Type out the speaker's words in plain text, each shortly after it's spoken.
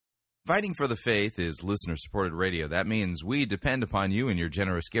Fighting for the Faith is listener-supported radio. That means we depend upon you and your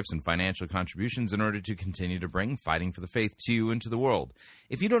generous gifts and financial contributions in order to continue to bring Fighting for the Faith to you and to the world.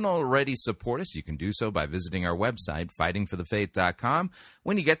 If you don't already support us, you can do so by visiting our website, fightingforthefaith.com.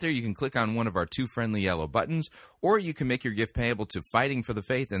 When you get there, you can click on one of our two friendly yellow buttons, or you can make your gift payable to Fighting for the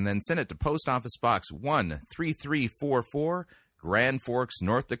Faith and then send it to Post Office Box 13344, Grand Forks,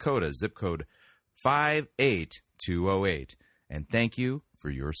 North Dakota, zip code 58208. And thank you for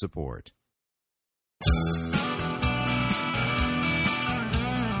your support.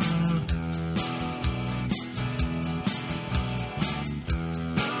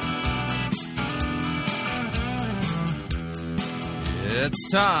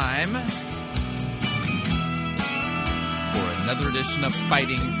 It's time for another edition of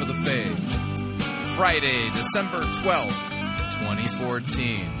Fighting for the Faith. Friday, December 12th,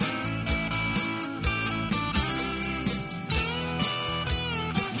 2014.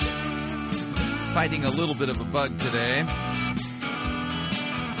 Fighting a little bit of a bug today.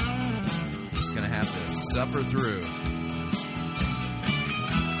 Just going to have to suffer through.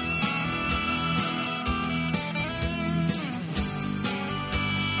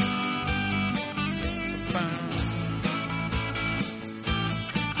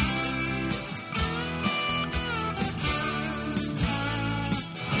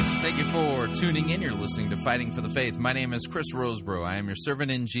 Thank you for tuning in. You're listening to Fighting for the Faith. My name is Chris Roseborough. I am your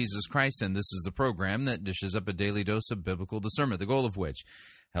servant in Jesus Christ, and this is the program that dishes up a daily dose of biblical discernment, the goal of which,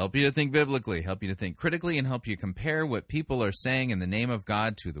 help you to think biblically, help you to think critically, and help you compare what people are saying in the name of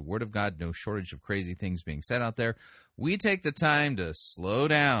God to the Word of God. No shortage of crazy things being said out there. We take the time to slow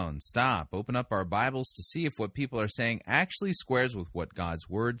down, stop, open up our Bibles to see if what people are saying actually squares with what God's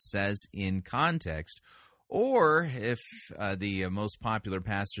Word says in context, or if the most popular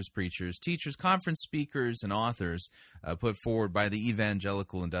pastors, preachers, teachers, conference speakers, and authors put forward by the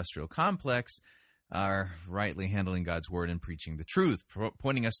evangelical industrial complex are rightly handling God's word and preaching the truth,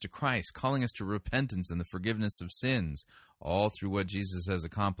 pointing us to Christ, calling us to repentance and the forgiveness of sins, all through what Jesus has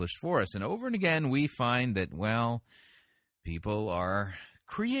accomplished for us. And over and again, we find that, well, people are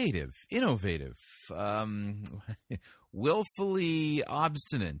creative, innovative, willfully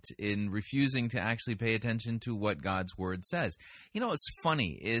obstinate in refusing to actually pay attention to what God's word says. You know, what's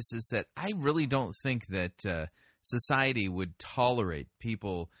funny is that I really don't think that society would tolerate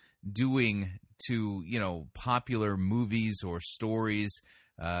people doing to, popular movies or stories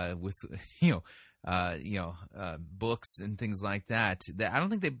with, books and things like that. I don't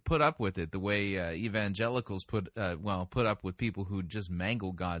think they put up with it the way evangelicals put up with people who just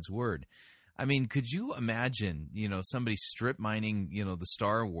mangle God's word. I mean, could you imagine, somebody strip mining, the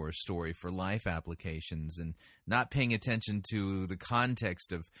Star Wars story for life applications and not paying attention to the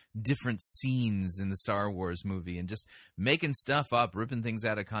context of different scenes in the Star Wars movie and just making stuff up, ripping things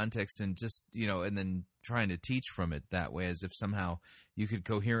out of context and just, and then trying to teach from it that way as if somehow you could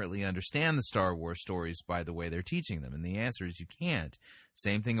coherently understand the Star Wars stories by the way they're teaching them. And the answer is you can't.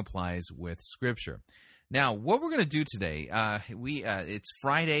 Same thing applies with Scripture. Now, what we're going to do today, it's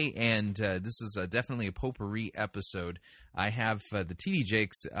Friday, and this is definitely a potpourri episode. I have the T.D.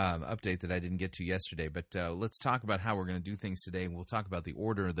 Jakes update that I didn't get to yesterday, but let's talk about how we're going to do things today. We'll talk about the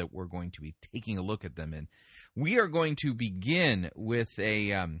order that we're going to be taking a look at them in. We are going to begin with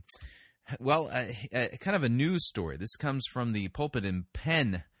a kind of a news story. This comes from the Pulpit and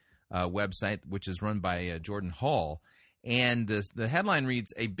Pen website, which is run by Jordan Hall. And the headline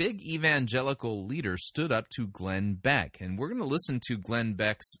reads, "A big evangelical leader stood up to Glenn Beck." And we're going to listen to Glenn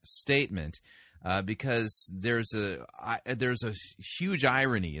Beck's statement because there's a huge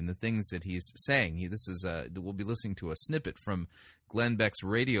irony in the things that he's saying. We'll be listening to a snippet from Glenn Beck's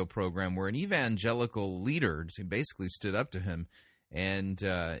radio program where an evangelical leader basically stood up to him and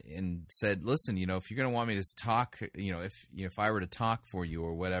said, "Listen, if you're going to want me to talk, if I were to talk for you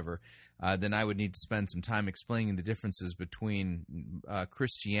or whatever, then I would need to spend some time explaining the differences between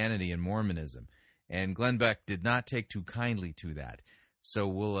Christianity and Mormonism." And Glenn Beck did not take too kindly to that. So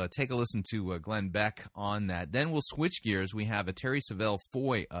we'll take a listen to Glenn Beck on that. Then we'll switch gears. We have a Terri Savelle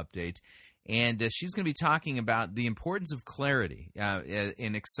Foy update. And she's going to be talking about the importance of clarity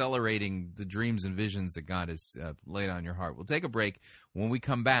in accelerating the dreams and visions that God has laid on your heart. We'll take a break. When we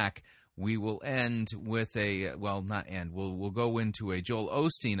come back, we will end with we'll go into a Joel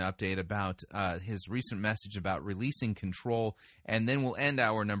Osteen update about his recent message about releasing control. And then we'll end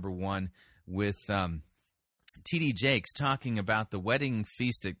hour number one with T.D. Jakes talking about the wedding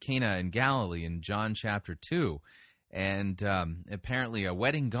feast at Cana in Galilee in John chapter 2. And apparently a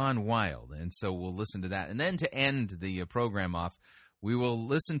wedding gone wild. And so we'll listen to that. And then to end the program off, we will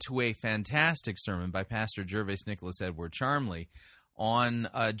listen to a fantastic sermon by Pastor Gervase Nicholas Edward Charmley on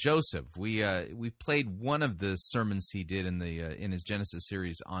Joseph. We played one of the sermons he did in his Genesis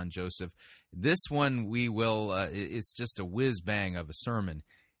series on Joseph. This one we will. It's just a whiz bang of a sermon,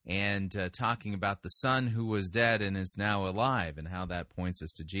 and talking about the son who was dead and is now alive, and how that points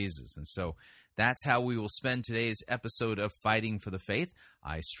us to Jesus. And so that's how we will spend today's episode of Fighting for the Faith.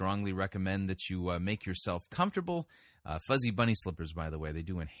 I strongly recommend that you make yourself comfortable. Fuzzy bunny slippers, by the way, they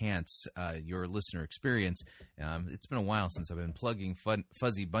do enhance your listener experience. It's been a while since I've been plugging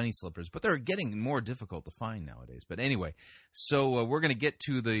fuzzy bunny slippers, but they're getting more difficult to find nowadays. But anyway, so we're going to get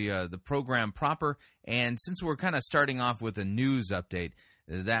to the program proper, and since we're kind of starting off with a news update,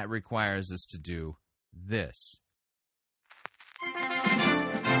 that requires us to do this.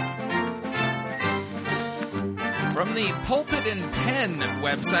 From the Pulpit and Pen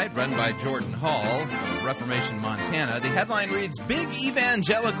website run by Jordan Hall of Reformation, Montana, the headline reads, Big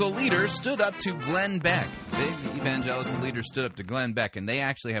Evangelical Leader Stood Up to Glenn Beck. Big Evangelical Leader Stood Up to Glenn Beck. And they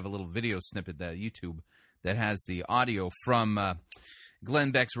actually have a little video snippet that YouTube that has the audio from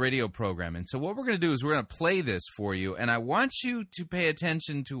Glenn Beck's radio program. And so what we're going to do is we're going to play this for you. And I want you to pay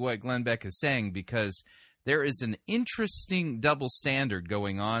attention to what Glenn Beck is saying, because there is an interesting double standard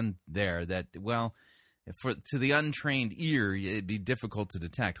going on there that, well, to the untrained ear, it'd be difficult to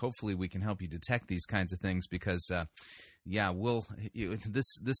detect. Hopefully, we can help you detect these kinds of things, because,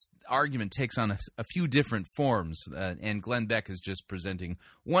 this argument takes on a few different forms, and Glenn Beck is just presenting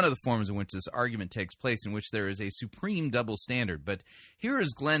one of the forms in which this argument takes place, in which there is a supreme double standard. But here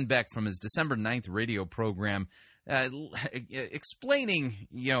is Glenn Beck from his December 9th radio program, explaining,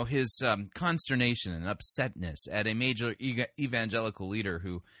 his consternation and upsetness at a major evangelical leader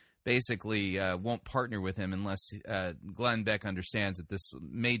who basically won't partner with him unless Glenn Beck understands that this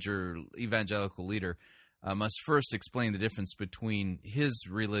major evangelical leader must first explain the difference between his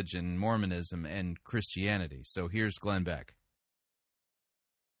religion, Mormonism, and Christianity. So here's Glenn Beck.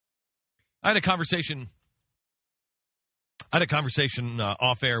 I had a conversation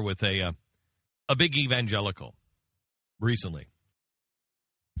off air with a big evangelical recently,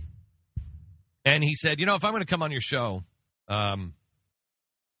 and he said, if I'm going to come on your show,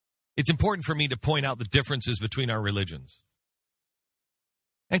 it's important for me to point out the differences between our religions.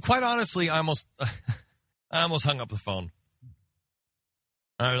 And quite honestly, I almost hung up the phone.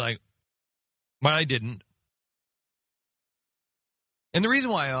 I was like, but I didn't. And the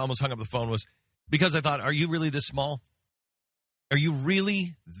reason why I almost hung up the phone was because I thought, are you really this small? Are you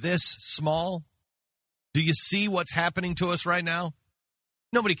really this small? Do you see what's happening to us right now?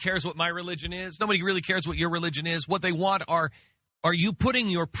 Nobody cares what my religion is. Nobody really cares what your religion is. What they want are you putting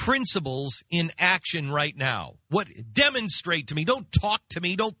your principles in action right now? Demonstrate to me. Don't talk to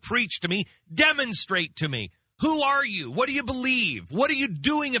me. Don't preach to me. Demonstrate to me. Who are you? What do you believe? What are you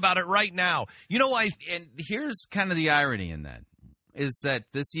doing about it right now? And here's kind of the irony in that, is that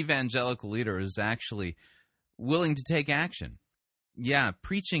this evangelical leader is actually willing to take action. Yeah,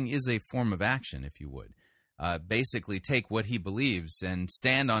 preaching is a form of action, if you would. Basically take what he believes and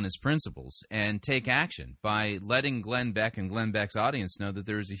stand on his principles and take action by letting Glenn Beck and Glenn Beck's audience know that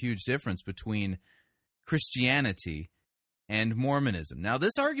there is a huge difference between Christianity and Mormonism. Now,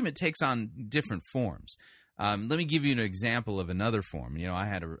 this argument takes on different forms. Let me give you an example of another form. I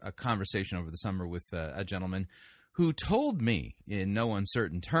had a conversation over the summer with a gentleman who told me in no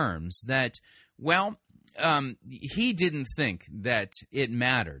uncertain terms that, he didn't think that it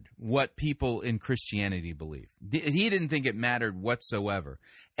mattered what people in Christianity believe. He didn't think it mattered whatsoever,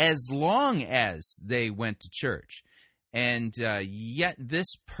 as long as they went to church. And yet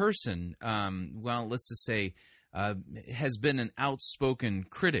this person, let's just say, has been an outspoken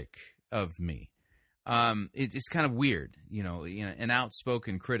critic of me. It's kind of weird, an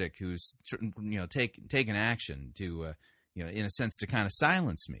outspoken critic who's, taken action to, in a sense, to kind of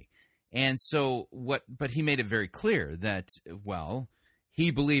silence me. And so but he made it very clear that, he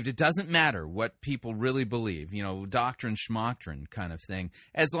believed it doesn't matter what people really believe, doctrine, schmoctrine kind of thing,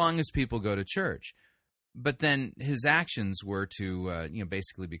 as long as people go to church. But then his actions were to,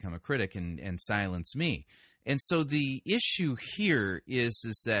 basically become a critic and silence me. And so the issue here is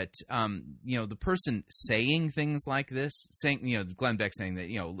that, the person saying things like this, Glenn Beck saying that,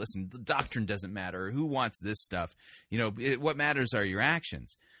 listen, the doctrine doesn't matter. Who wants this stuff? What matters are your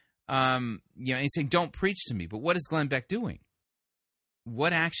actions. And he's saying, don't preach to me. But what is Glenn Beck doing?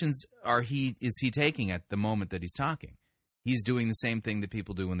 What actions is he taking at the moment that he's talking? He's doing the same thing that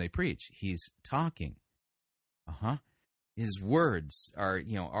people do when they preach. He's talking. His words are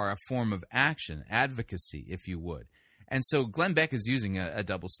a form of action, advocacy, if you would. And so Glenn Beck is using a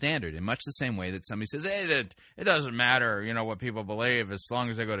double standard in much the same way that somebody says, hey, it doesn't matter, what people believe as long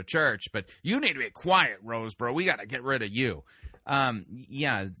as they go to church, but you need to be quiet, Roseboro. We got to get rid of you.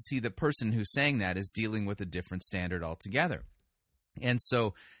 Yeah, see, the person who's saying that is dealing with a different standard altogether. And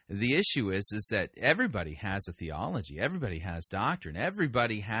so the issue is that everybody has a theology, everybody has doctrine,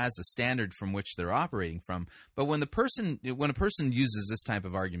 everybody has a standard from which they're operating from. But when a person uses this type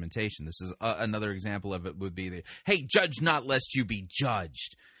of argumentation, this is another example of it would be the, hey, judge not lest you be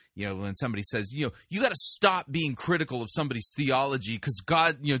judged. You know, when somebody says, you got to stop being critical of somebody's theology because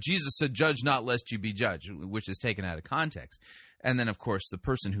God, Jesus said, judge not lest you be judged, which is taken out of context. And then, of course, the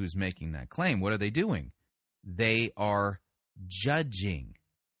person who's making that claim, what are they doing? They are judging.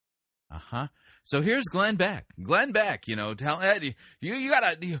 So here's Glenn Beck. Glenn Beck, tell Ed, you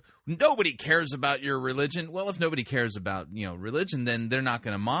gotta. Nobody cares about your religion. Well, if nobody cares about religion, then they're not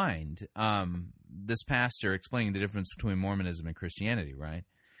going to mind. This pastor explaining the difference between Mormonism and Christianity, right?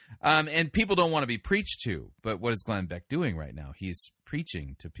 And people don't want to be preached to. But what is Glenn Beck doing right now? He's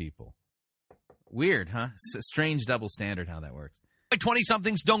preaching to people. Weird, huh? It's a strange double standard how that works.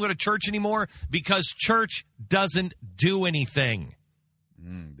 20-somethings don't go to church anymore because church doesn't do anything.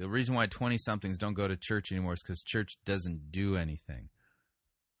 The reason why 20-somethings don't go to church anymore is because church doesn't do anything.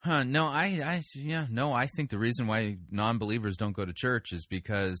 No, I think the reason why non-believers don't go to church is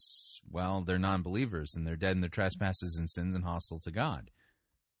because, well, they're non-believers and they're dead in their trespasses and sins and hostile to God.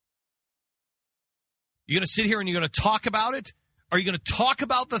 You're going to sit here and you're going to talk about it? Are you going to talk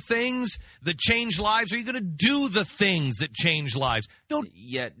about the things that change lives? Or are you going to do the things that change lives?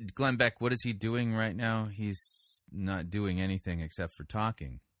 Yet, Glenn Beck, what is he doing right now? He's not doing anything except for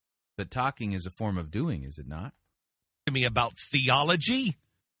talking. But talking is a form of doing, is it not? To me about theology.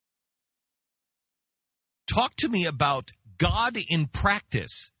 Talk to me about God in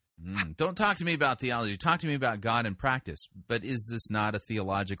practice. Don't talk to me about theology. Talk to me about God in practice. But is this not a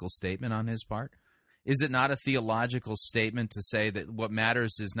theological statement on his part? Is it not a theological statement to say that what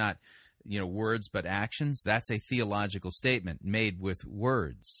matters is not, words but actions? That's a theological statement made with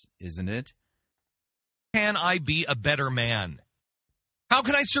words, isn't it? Can I be a better man? How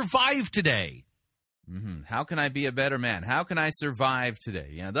can I survive today? How can I be a better man? How can I survive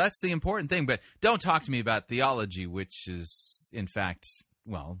today? That's the important thing. But don't talk to me about theology, which is, in fact,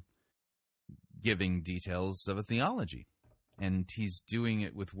 giving details of a theology. And he's doing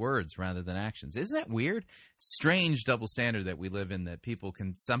it with words rather than actions. Isn't that weird? Strange double standard that we live in, that people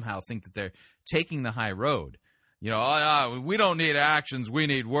can somehow think that they're taking the high road. We don't need actions, we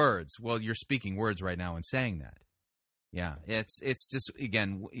need words. Well, you're speaking words right now and saying that. Yeah, it's just,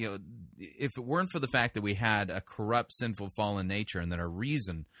 again, if it weren't for the fact that we had a corrupt, sinful, fallen nature and that our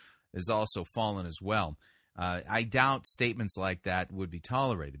reason is also fallen as well, I doubt statements like that would be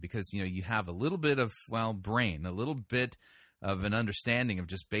tolerated because, you have a little bit of, brain, a little bit of an understanding of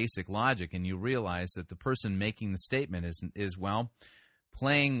just basic logic, and you realize that the person making the statement is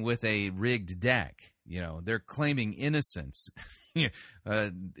playing with a rigged deck. They're claiming innocence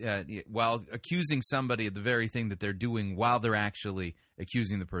while accusing somebody of the very thing that they're doing while they're actually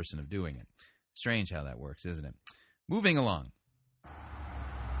accusing the person of doing it. Strange how that works, isn't it? Moving along.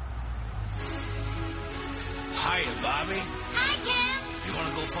 Hiya, Bobby. Hi, Ken. You want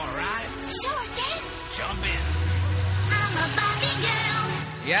to go for a ride? Sure, Ken. Jump in. I'm a Bobby girl.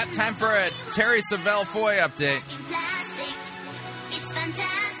 Yep, time for a Terri Savelle Foy update. In plastic. It's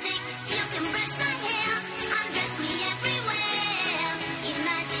fantastic. You can brush my hair. Undress me everywhere.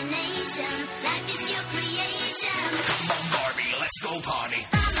 Imagination. Life is your creation. Come on, Barbie. Let's go party.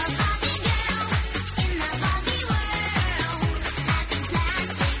 I'm a Bobby girl. In the Bobby world. Life is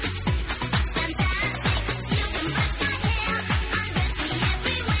plastic. It's fantastic. You can brush my hair. Undress me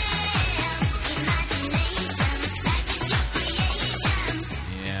everywhere. Imagination. Life is your creation.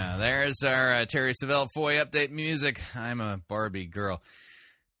 Yeah, there's our Terri Savelle Foy update music. I'm a Barbie girl.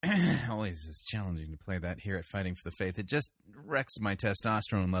 Always is challenging to play that here at Fighting for the Faith. It just wrecks my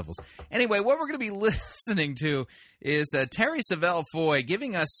testosterone levels. Anyway, what we're going to be listening to is Terri Savelle Foy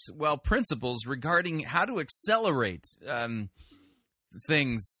giving us, principles regarding how to accelerate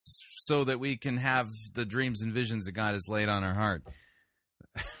things so that we can have the dreams and visions that God has laid on our heart,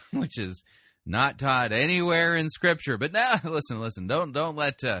 which is not taught anywhere in Scripture. But now, listen, don't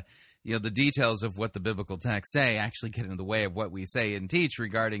let the details of what the biblical texts say actually get in the way of what we say and teach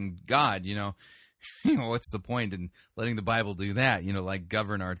regarding God. What's the point in letting the Bible do that? Like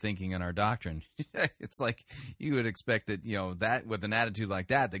govern our thinking and our doctrine. It's like you would expect that, that with an attitude like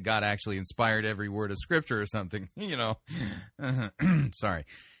that God actually inspired every word of Scripture or something. Sorry.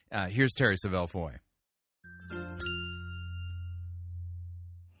 Here's Terri Savelle Foy.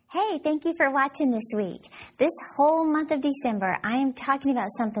 Hey, thank you for watching this week. This whole month of December, I am talking about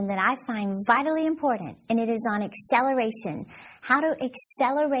something that I find vitally important, and it is on acceleration. How to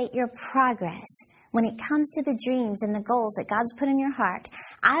accelerate your progress when it comes to the dreams and the goals that God's put in your heart,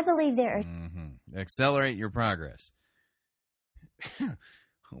 I believe there are Accelerate your progress.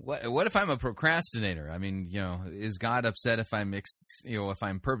 What if I'm a procrastinator? I mean, is God upset if if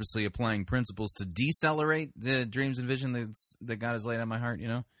I'm purposely applying principles to decelerate the dreams and vision that God has laid on my heart,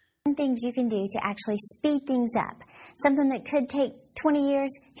 things you can do to actually speed things up. Something that could take 20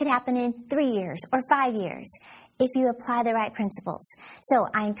 years could happen in 3 years or 5 years if you apply the right principles. So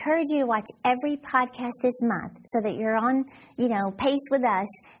I encourage you to watch every podcast this month so that you're on, pace with us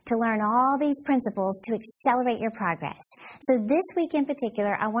to learn all these principles to accelerate your progress. So this week in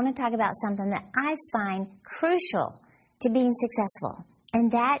particular, I want to talk about something that I find crucial to being successful,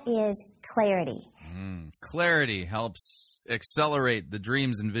 and that is clarity. Clarity helps accelerate the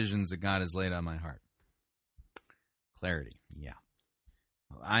dreams and visions that God has laid on my heart. Clarity, yeah.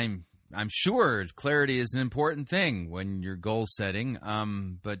 I'm sure clarity is an important thing when you're goal setting,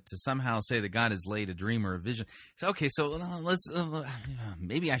 but to somehow say that God has laid a dream or a vision. Okay, so let's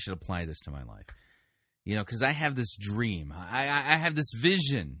maybe I should apply this to my life, because I have this dream. I have this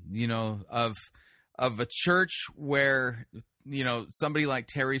vision, of a church where, somebody like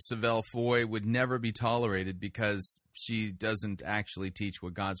Terri Savelle Foy would never be tolerated because she doesn't actually teach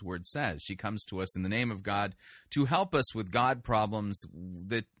what God's word says. She comes to us in the name of God to help us with God problems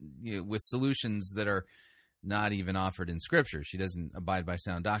that with solutions that are not even offered in Scripture. She doesn't abide by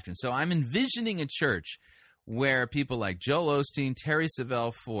sound doctrine. So I'm envisioning a church where people like Joel Osteen, Terri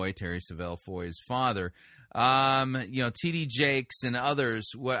Savelle Foy's father, T.D. Jakes and others.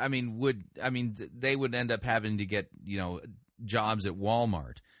 They would end up having to get jobs at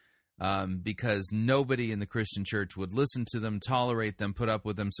Walmart. Because nobody in the Christian church would listen to them, tolerate them, put up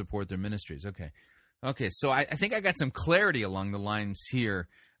with them, support their ministries. Okay. So I think I got some clarity along the lines here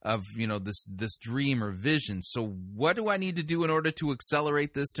of this dream or vision. So what do I need to do in order to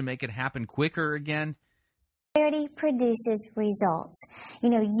accelerate this to make it happen quicker again? Clarity produces results.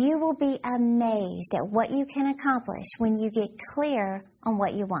 You will be amazed at what you can accomplish when you get clear on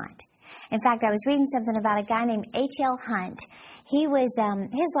what you want. In fact, I was reading something about a guy named H.L. Hunt. He was,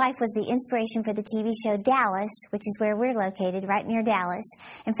 his life was the inspiration for the TV show Dallas, which is where we're located, right near Dallas.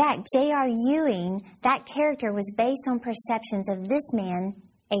 In fact, J.R. Ewing, that character was based on perceptions of this man,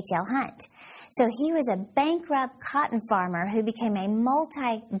 H.L. Hunt. So he was a bankrupt cotton farmer who became a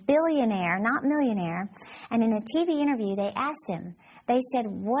multi-billionaire, not millionaire. And in a TV interview, they asked him, they said,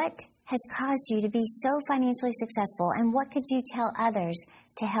 what has caused you to be so financially successful, and what could you tell others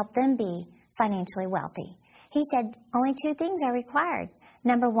to help them be financially wealthy? He said, only 2 things are required.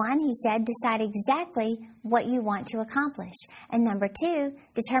 Number 1, he said, decide exactly what you want to accomplish. And number 2,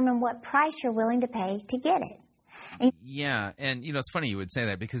 determine what price you're willing to pay to get it. Yeah, and it's funny you would say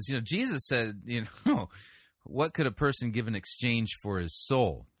that because Jesus said, what could a person give in exchange for his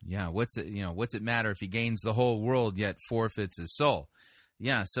soul? Yeah, what's it matter if he gains the whole world yet forfeits his soul?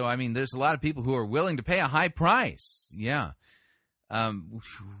 Yeah, so there's a lot of people who are willing to pay a high price. Yeah.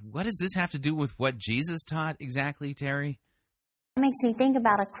 What does this have to do with what Jesus taught exactly, Terri? It makes me think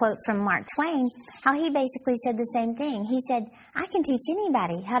about a quote from Mark Twain, how he basically said the same thing. He said, I can teach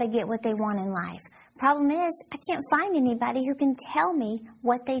anybody how to get what they want in life. Problem is, I can't find anybody who can tell me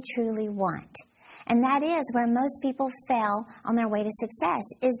what they truly want. And that is where most people fail on their way to success,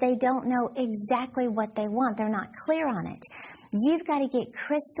 is they don't know exactly what they want. They're not clear on it. You've got to get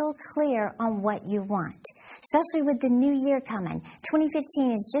crystal clear on what you want, especially with the new year coming.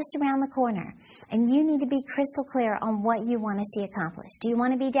 2015 is just around the corner, and you need to be crystal clear on what you want to see accomplished. Do you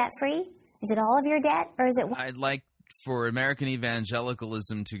want to be debt-free? Is it all of your debt, or is it... I'd like for American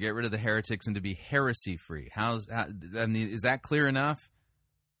evangelicalism to get rid of the heretics and to be heresy-free. Is that clear enough?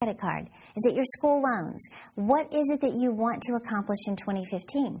 Credit card? Is it your school loans? What is it that you want to accomplish in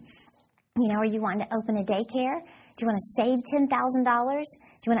 2015? Are you wanting to open a daycare? Do you want to save $10,000?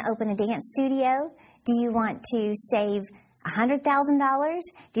 Do you want to open a dance studio? Do you want to save $100,000?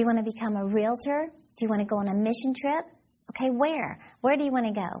 Do you want to become a realtor? Do you want to go on a mission trip? Okay, where? Where do you want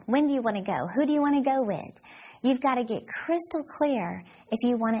to go? When do you want to go? Who do you want to go with? You've got to get crystal clear if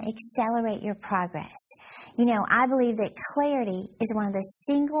you want to accelerate your progress. I believe that clarity is one of the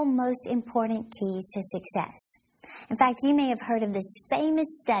single most important keys to success. In fact, you may have heard of this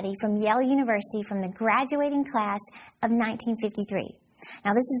famous study from Yale University from the graduating class of 1953.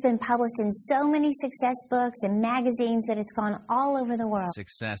 Now, this has been published in so many success books and magazines that it's gone all over the world.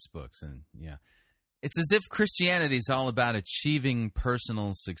 Success books, and yeah. It's as if Christianity is all about achieving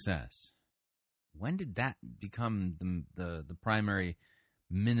personal success. When did that become the primary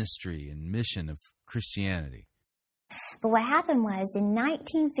ministry and mission of Christianity? But what happened was, in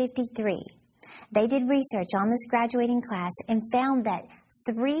 1953, they did research on this graduating class and found that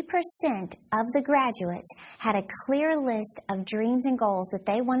 3% of the graduates had a clear list of dreams and goals that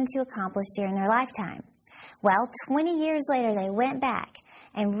they wanted to accomplish during their lifetime. Well, 20 years later, they went back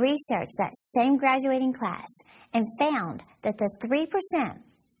and researched that same graduating class and found that the 3%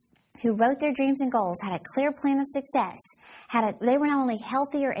 who wrote their dreams and goals had a clear plan of success. They were not only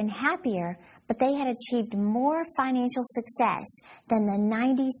healthier and happier, but they had achieved more financial success than the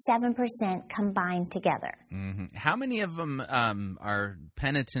 97% combined together. Mm-hmm. How many of them are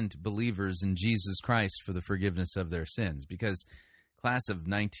penitent believers in Jesus Christ for the forgiveness of their sins? Because class of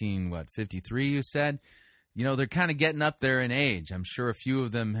 1953, you said, they're kind of getting up there in age. I'm sure a few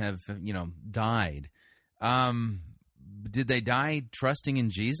of them have, died. Did they die trusting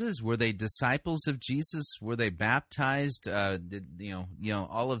in Jesus? Were they disciples of Jesus? Were they baptized? Did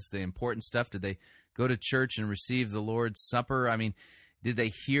all of the important stuff? Did they go to church and receive the Lord's Supper? I mean, did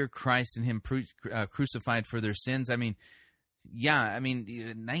they hear Christ and Him crucified for their sins? I mean,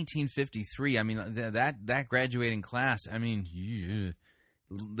 1953. I mean, that graduating class. I mean,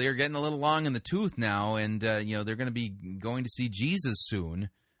 they're getting a little long in the tooth now, and they're going to be going to see Jesus soon.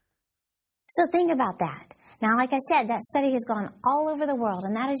 So think about that. Now, like I said, that study has gone all over the world,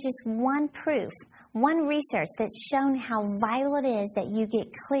 and that is just one proof, one research that's shown how vital it is that you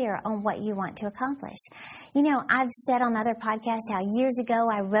get clear on what you want to accomplish. I've said on other podcasts how years ago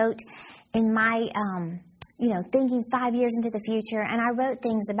I wrote in my, thinking 5 years into the future, and I wrote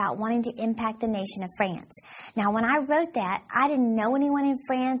things about wanting to impact the nation of France. Now, when I wrote that, I didn't know anyone in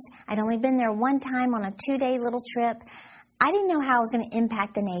France. I'd only been there one time on a 2-day little trip. I didn't know how I was going to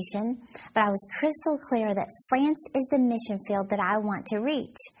impact the nation, but I was crystal clear that France is the mission field that I want to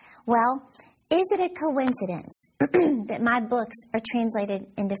reach. Well, is it a coincidence that my books are translated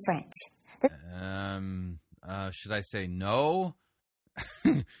into French? Should I say no?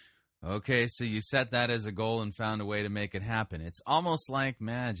 Okay, so you set that as a goal and found a way to make it happen. It's almost like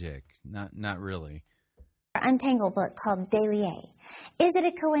magic. Not really. Untangled book called Délié. Is it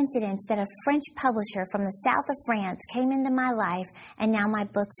a coincidence that a French publisher from the south of France came into my life and now my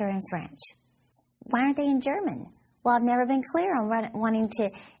books are in French? Why aren't they in German? Well, I've never been clear on wanting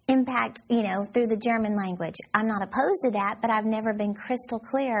to impact, through the German language. I'm not opposed to that, but I've never been crystal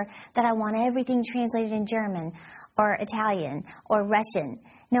clear that I want everything translated in German or Italian or Russian.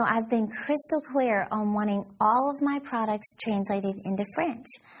 No, I've been crystal clear on wanting all of my products translated into French.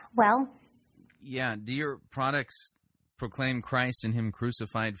 Well, yeah, do your products proclaim Christ and Him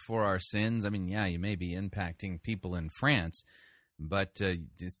crucified for our sins? I mean, yeah, you may be impacting people in France, but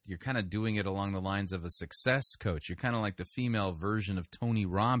you're kind of doing it along the lines of a success coach. You're kind of like the female version of Tony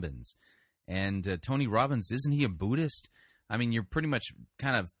Robbins. And Tony Robbins, isn't he a Buddhist? I mean, you're pretty much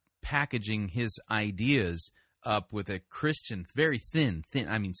kind of packaging his ideas up with a Christian, very thin,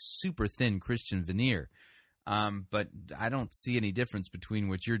 I mean, super thin Christian veneer. But I don't see any difference between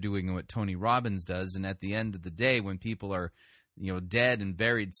what you're doing and what Tony Robbins does. And at the end of the day, when people are, dead and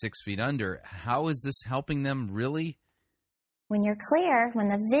buried 6 feet under, how is this helping them really? When you're clear, when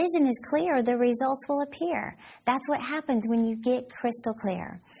the vision is clear, the results will appear. That's what happens when you get crystal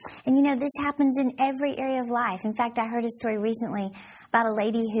clear. And this happens in every area of life. In fact, I heard a story recently about a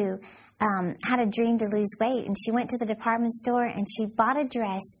lady who had a dream to lose weight, and she went to the department store and she bought a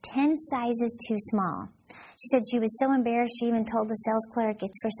dress 10 sizes too small. She said she was so embarrassed she even told the sales clerk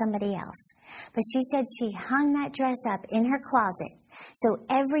it's for somebody else. But she said she hung that dress up in her closet. So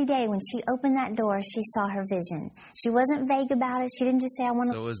every day when she opened that door, she saw her vision. She wasn't vague about it. She didn't just say, I want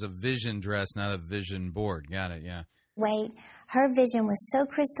to... So it was a vision dress, not a vision board. Got it, yeah. Wait, her vision was so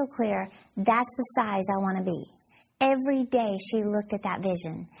crystal clear, that's the size I want to be. Every day she looked at that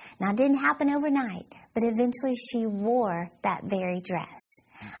vision. Now, it didn't happen overnight, but eventually she wore that very dress.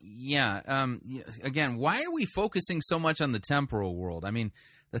 Yeah. Again, why are we focusing so much on the temporal world? I mean,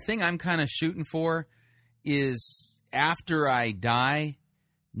 the thing I'm kind of shooting for is after I die,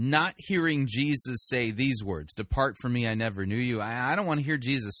 not hearing Jesus say these words, "Depart from me, I never knew you." I don't want to hear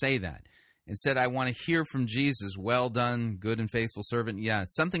Jesus say that. Instead, I want to hear from Jesus, "Well done, good and faithful servant." Yeah,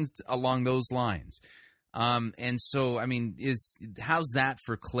 something along those lines. And so, I mean, how's that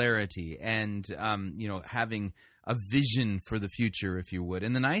for clarity and, having a vision for the future, if you would.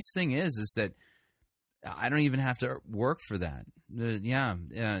 And the nice thing is that I don't even have to work for that.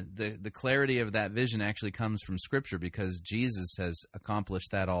 The clarity of that vision actually comes from Scripture because Jesus has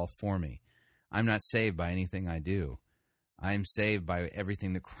accomplished that all for me. I'm not saved by anything I do. I'm saved by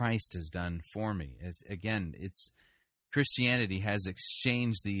everything that Christ has done for me. Christianity has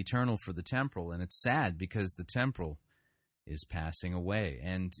exchanged the eternal for the temporal, and it's sad because the temporal is passing away,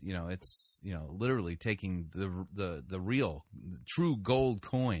 and it's literally taking the real, true gold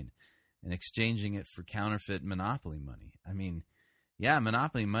coin and exchanging it for counterfeit monopoly money. I mean, yeah,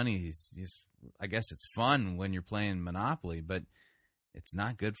 Monopoly money is I guess it's fun when you're playing Monopoly, but it's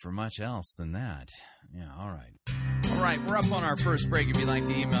not good for much else than that. Yeah, all right. All right, we're up on our first break. If you'd like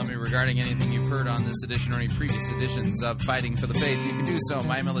to email me regarding anything you've heard on this edition or any previous editions of Fighting for the Faith, you can do so.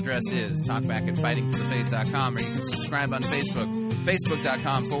 My email address is talkback@fightingforthefaith.com, or you can subscribe on Facebook,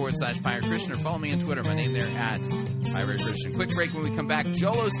 facebook.com/Pirate Christian, or follow me on Twitter. My name there @Pirate Christian. Quick break. When we come back,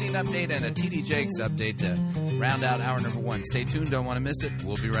 Joel Osteen update and a TD Jakes update to round out hour number 1. Stay tuned. Don't want to miss it.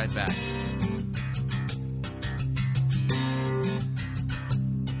 We'll be right back.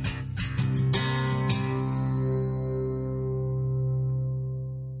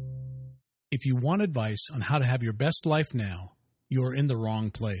 If you want advice on how to have your best life now, you're in the wrong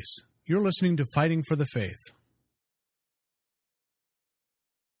place. You're listening to Fighting for the Faith.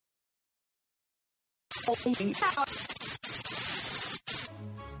 You're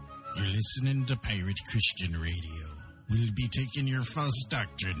listening to Pirate Christian Radio. We'll be taking your false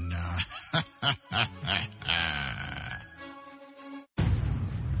doctrine now.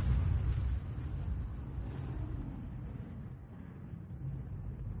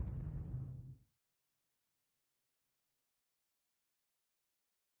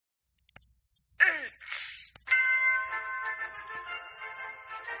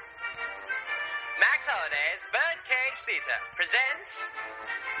 Max Holliday's Birdcage Theatre presents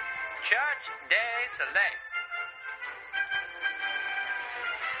Church Day Soleil.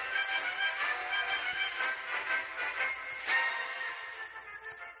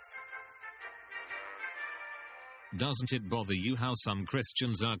 Doesn't it bother you how some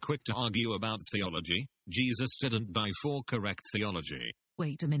Christians are quick to argue about theology? Jesus didn't die for correct theology.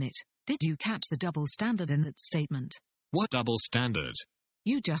 Wait a minute. Did you catch the double standard in that statement? What double standard?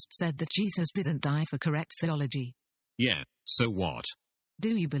 You just said that Jesus didn't die for correct theology. Yeah, so what?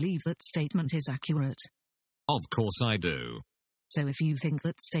 Do you believe that statement is accurate? Of course I do. So if you think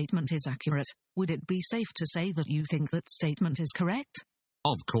that statement is accurate, would it be safe to say that you think that statement is correct?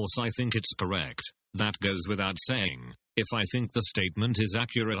 Of course I think it's correct. That goes without saying. If I think the statement is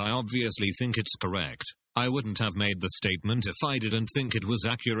accurate, I obviously think it's correct. I wouldn't have made the statement if I didn't think it was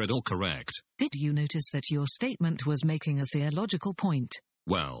accurate or correct. Did you notice that your statement was making a theological point?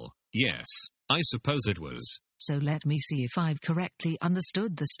 Well, yes, I suppose it was. So let me see if I've correctly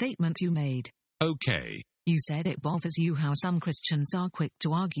understood the statement you made. Okay. You said it bothers you how some Christians are quick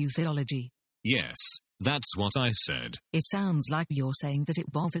to argue theology. Yes, that's what I said. It sounds like you're saying that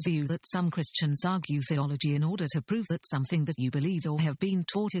it bothers you that some Christians argue theology in order to prove that something that you believe or have been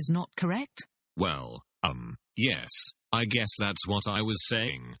taught is not correct? Well, yes, I guess that's what I was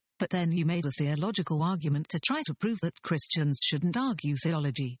saying. But then you made a theological argument to try to prove that Christians shouldn't argue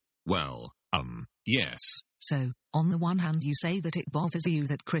theology. Well, yes. So, on the one hand you say that it bothers you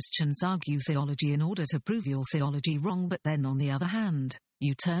that Christians argue theology in order to prove your theology wrong, but then on the other hand,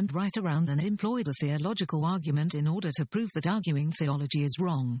 you turned right around and employed a theological argument in order to prove that arguing theology is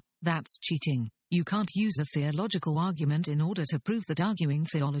wrong. That's cheating. You can't use a theological argument in order to prove that arguing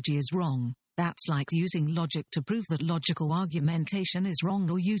theology is wrong. That's like using logic to prove that logical argumentation is wrong,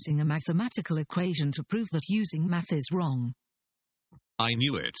 or using a mathematical equation to prove that using math is wrong. I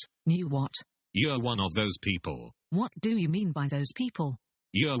knew it. Knew what? You're one of those people. What do you mean by those people?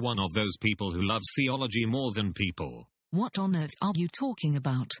 You're one of those people who loves theology more than people. What on earth are you talking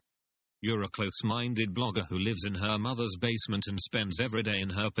about? You're a close-minded blogger who lives in her mother's basement and spends every day in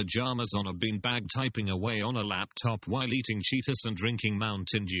her pajamas on a beanbag typing away on a laptop while eating Cheetos and drinking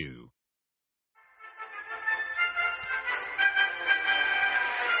Mountain Dew.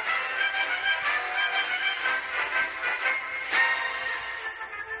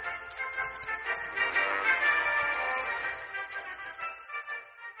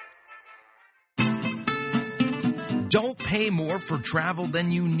 Don't pay more for travel than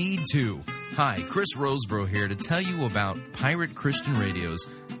you need to. Hi, Chris Roseborough here to tell you about Pirate Christian Radio's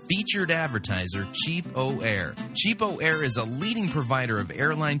featured advertiser, Cheap-O Air. Cheap-O Air is a leading provider of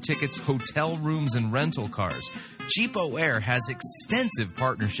airline tickets, hotel rooms, and rental cars. Cheap-O Air has extensive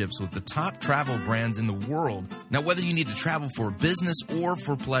partnerships with the top travel brands in the world. Now, whether you need to travel for business or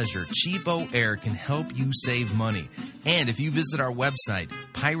for pleasure, Cheap-O Air can help you save money. And if you visit our website,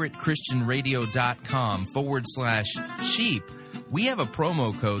 piratechristianradio.com/cheap, we have a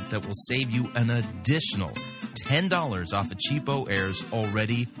promo code that will save you an additional $10 off of Cheap-O Air's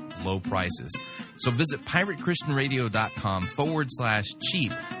already low prices. So visit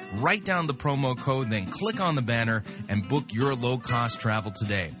piratechristianradio.com/cheap. Write down the promo code, then click on the banner and book your low-cost travel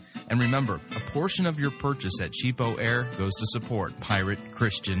today. And remember, a portion of your purchase at Cheap-O Air goes to support Pirate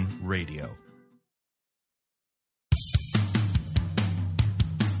Christian Radio.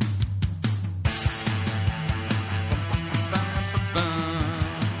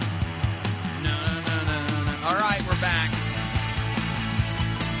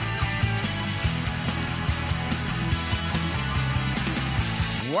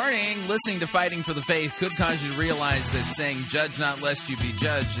 Warning, listening to Fighting for the Faith could cause you to realize that saying judge not lest you be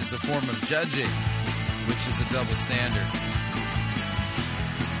judged is a form of judging, which is a double standard.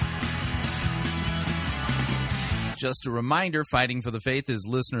 Just a reminder, Fighting for the Faith is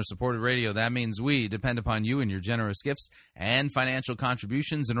listener-supported radio. That means we depend upon you and your generous gifts and financial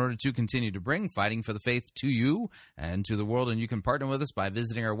contributions in order to continue to bring Fighting for the Faith to you and to the world. And you can partner with us by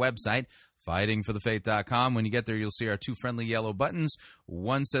visiting our website, fightingforthefaith.com. When you get there, you'll see our two friendly yellow buttons.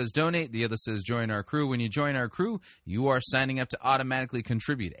 One says donate, the other says join our crew. When you join our crew, you are signing up to automatically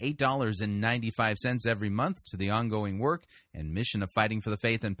contribute $8.95 every month to the ongoing work and mission of Fighting for the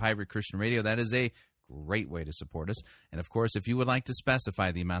Faith and Pirate Christian Radio. That is a great way to support us. And of course, if you would like to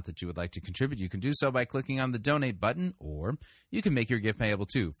specify the amount that you would like to contribute, you can do so by clicking on the donate button, or you can make your gift payable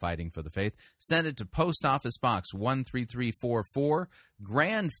to Fighting for the Faith. Send it to Post Office Box 13344,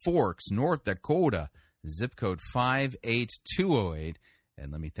 Grand Forks, North Dakota, zip code 58208.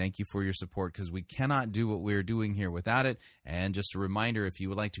 And let me thank you for your support, because we cannot do what we're doing here without it. And just a reminder, if you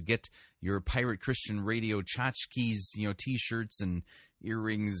would like to get your Pirate Christian Radio tchotchkes, T-shirts and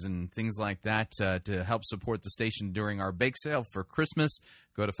earrings and things like that to help support the station during our bake sale for Christmas,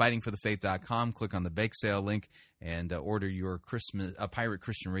 go to fightingforthefaith.com, click on the bake sale link, and order your Pirate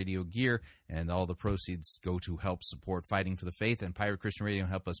Christian Radio gear, and all the proceeds go to help support Fighting for the Faith and Pirate Christian Radio and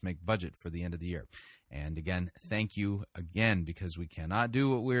help us make budget for the end of the year. And again, thank you again, because we cannot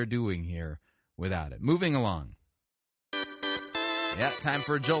do what we're doing here without it. Moving along. Yeah, time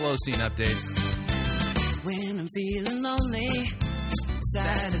for a Joel Osteen update. When I'm feeling lonely,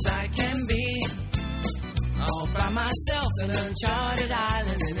 sad as I can be, all by myself in an uncharted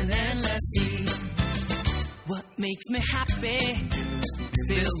island in an endless sea. What makes me happy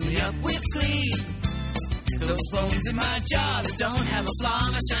fills me up with glee. Those bones in my jaw that don't have a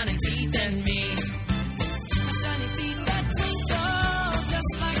flaw, my shiny teeth and me. My shiny teeth that twinkle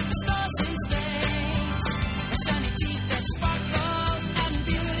just like the stars in space. My shiny teeth that sparkle, adding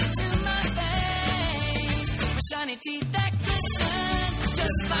beauty to my face. My shiny teeth that glisten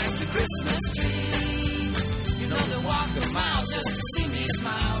just like the Christmas tree. You know they walk a mile just to see me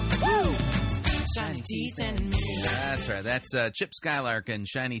smile. Woo! Shiny Teeth and Me. That's right. That's Chip Skylark and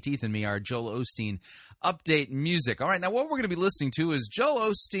Shiny Teeth and Me, our Joel Osteen update music. All right, now what we're going to be listening to is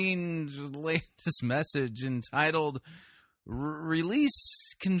Joel Osteen's latest message entitled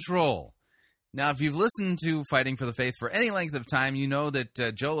Release Control. Now, if you've listened to Fighting for the Faith for any length of time, you know that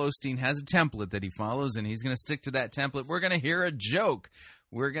Joel Osteen has a template that he follows, and he's going to stick to that template. We're going to hear a joke.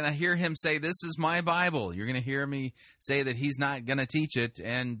 We're going to hear him say, "This is my Bible." You're going to hear me say that he's not going to teach it,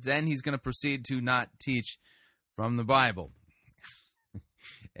 and then he's going to proceed to not teach from the Bible.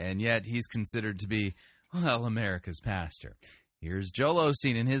 And yet he's considered to be, well, America's pastor. Here's Joel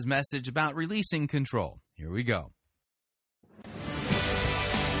Osteen and his message about releasing control. Here we go.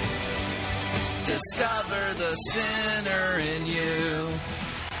 Discover the sinner in you.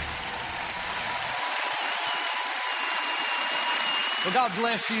 Well, God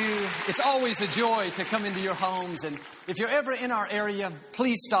bless you. It's always a joy to come into your homes. And if you're ever in our area,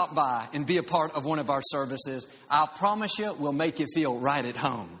 please stop by and be a part of one of our services. I promise you, we'll make you feel right at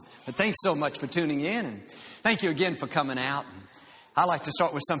home. But thanks so much for tuning in. And thank you again for coming out. And I like to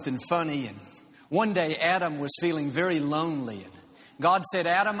start with something funny. And one day, Adam was feeling very lonely. And God said,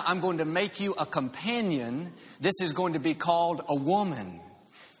 "Adam, I'm going to make you a companion. This is going to be called a woman.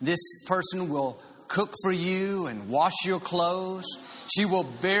 This person will cook for you and wash your clothes. She will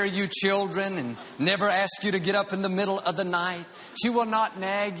bear you children and never ask you to get up in the middle of the night. She will not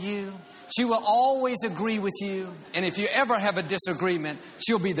nag you. She will always agree with you. And if you ever have a disagreement,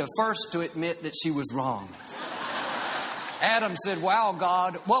 she'll be the first to admit that she was wrong." Adam said, "Wow,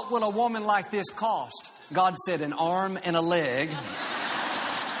 God, what will a woman like this cost?" God said, "An arm and a leg."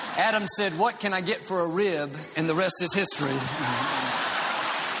 Adam said, "What can I get for a rib?" And the rest is history.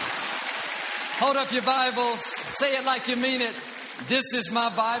 Hold up your Bibles. Say it like you mean it. This is my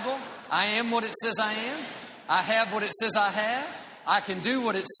Bible. I am what it says I am. I have what it says I have. I can do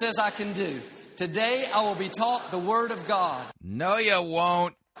what it says I can do. Today I will be taught the Word of God. No, you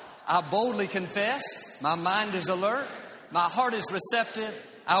won't. I boldly confess. My mind is alert. My heart is receptive.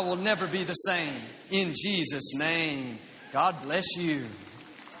 I will never be the same. In Jesus' name. God bless you.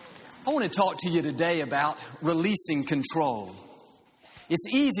 I want to talk to you today about releasing control. It's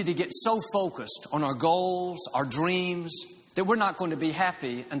easy to get so focused on our goals, our dreams, that we're not going to be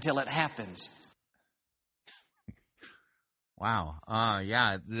happy until it happens. Wow.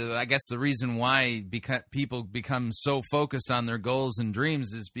 Yeah. I guess the reason why people become so focused on their goals and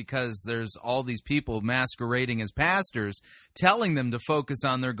dreams is because there's all these people masquerading as pastors telling them to focus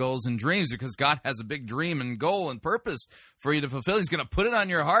on their goals and dreams because God has a big dream and goal and purpose for you to fulfill. He's going to put it on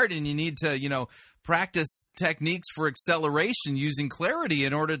your heart, and you need to, practice techniques for acceleration using clarity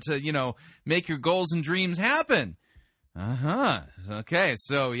in order to, make your goals and dreams happen. Okay.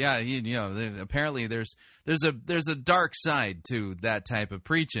 So yeah, apparently there's a dark side to that type of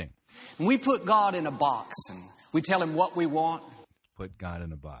preaching. We put God in a box and we tell him what we want. Put God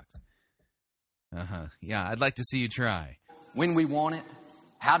in a box. Yeah, I'd like to see you try. When we want it,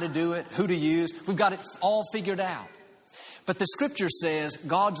 how to do it, who to use. We've got it all figured out. But the scripture says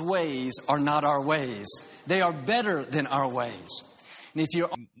God's ways are not our ways. They are better than our ways. And if you're...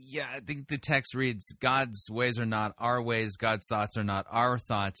 Yeah, I think the text reads, God's ways are not our ways, God's thoughts are not our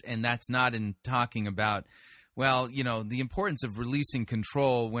thoughts, and that's not in talking about, the importance of releasing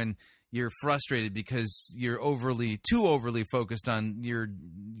control when you're frustrated because you're too overly focused on your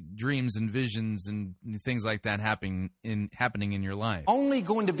dreams and visions and things like that happening in your life. Only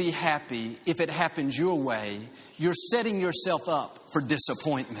going to be happy if it happens your way. You're setting yourself up for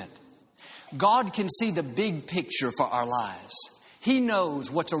disappointment. God can see the big picture for our lives. He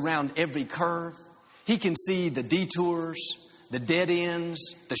knows what's around every curve. He can see the detours, the dead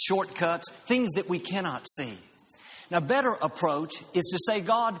ends, the shortcuts, things that we cannot see. Now, a better approach is to say,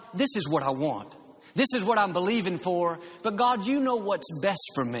 God, this is what I want. This is what I'm believing for. But God, you know what's best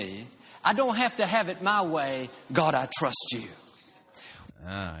for me. I don't have to have it my way. God, I trust you.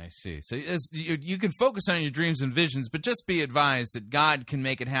 I see. So you can focus on your dreams and visions, but just be advised that God can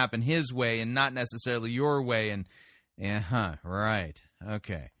make it happen His way and not necessarily your way. And right.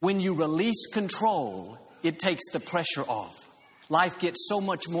 Okay. When you release control, it takes the pressure off. Life gets so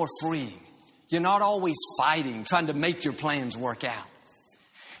much more freeing. You're not always fighting, trying to make your plans work out.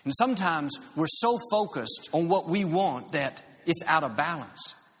 And sometimes we're so focused on what we want that it's out of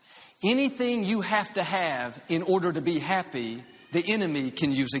balance. Anything you have to have in order to be happy, the enemy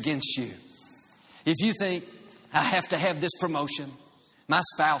can use against you. If you think, I have to have this promotion, my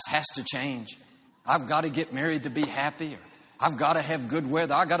spouse has to change, I've got to get married to be happy, or I've got to have good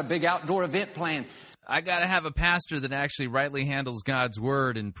weather, I've got a big outdoor event planned. I got to have a pastor that actually rightly handles God's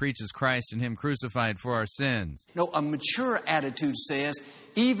word and preaches Christ and Him crucified for our sins. No, a mature attitude says,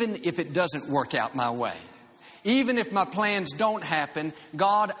 even if it doesn't work out my way, even if my plans don't happen,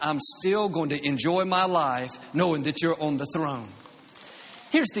 God, I'm still going to enjoy my life knowing that you're on the throne.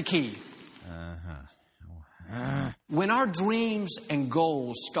 Here's the key. When our dreams and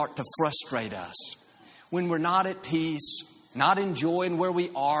goals start to frustrate us, when we're not at peace, not enjoying where we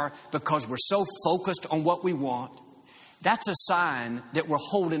are because we're so focused on what we want, that's a sign that we're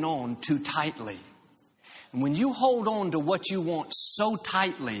holding on too tightly. And when you hold on to what you want so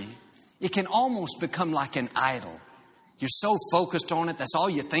tightly, it can almost become like an idol. You're so focused on it, that's all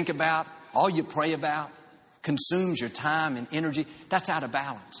you think about, all you pray about, consumes your time and energy. That's out of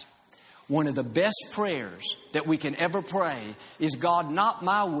balance. One of the best prayers that we can ever pray is, God, not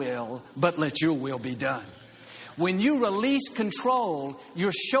my will, but let your will be done. When you release control,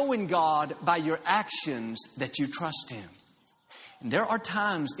 you're showing God by your actions that you trust Him. And there are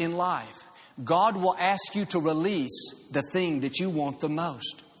times in life, God will ask you to release the thing that you want the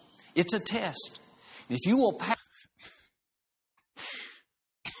most. It's a test. If you will pass...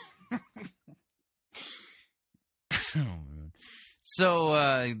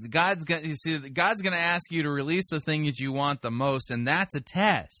 So God's going to ask you to release the thing that you want the most, and that's a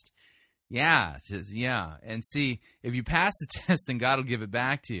test. Yeah, it says, yeah. And see, if you pass the test, then God will give it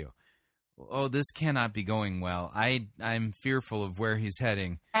back to you. Oh, this cannot be going well. I'm fearful of where He's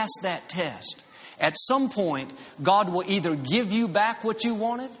heading. Pass that test. At some point, God will either give you back what you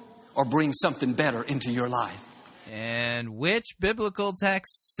wanted or bring something better into your life. And which biblical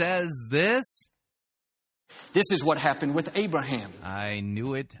text says this? This is what happened with Abraham. I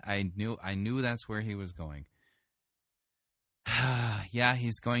knew it. I knew that's where he was going. Yeah,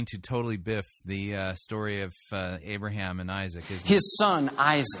 he's going to totally biff the story of Abraham and Isaac, isn't he? His son,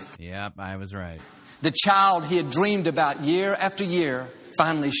 Isaac. Yep, I was right. The child he had dreamed about year after year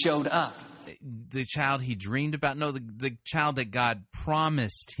finally showed up. The child he dreamed about? No, the child that God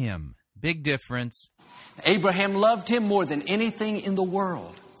promised him. Big difference. Abraham loved him more than anything in the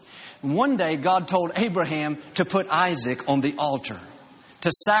world. One day, God told Abraham to put Isaac on the altar,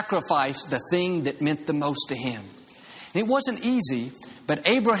 to sacrifice the thing that meant the most to him. And it wasn't easy, but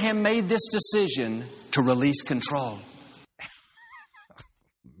Abraham made this decision to release control.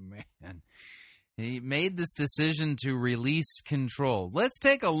 Man, he made this decision to release control. Let's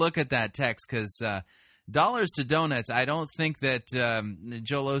take a look at that text, because Dollars to donuts, I don't think that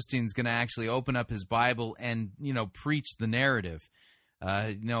Joel Osteen's going to actually open up his Bible and, preach the narrative.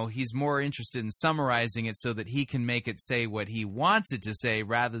 He's more interested in summarizing it so that he can make it say what he wants it to say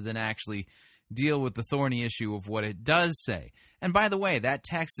rather than actually deal with the thorny issue of what it does say. And by the way, that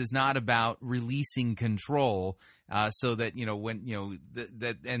text is not about releasing control so that,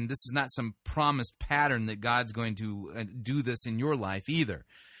 and this is not some promised pattern that God's going to do this in your life either.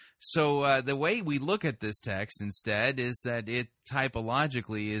 So the way we look at this text instead is that it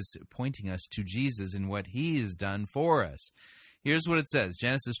typologically is pointing us to Jesus and what he has done for us. Here's what it says,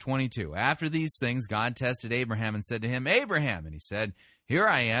 Genesis 22. After these things, God tested Abraham and said to him, Abraham, and he said, Here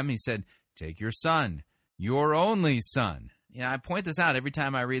I am. He said, Take your son, your only son. I point this out every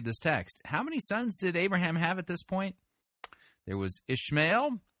time I read this text. How many sons did Abraham have at this point? There was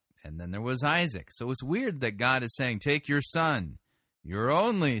Ishmael, and then there was Isaac. So it's weird that God is saying, Take your son, your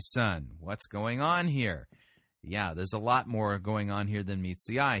only son. What's going on here? Yeah, there's a lot more going on here than meets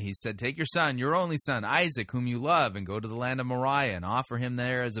the eye. He said, Take your son, your only son, Isaac, whom you love, and go to the land of Moriah, and offer him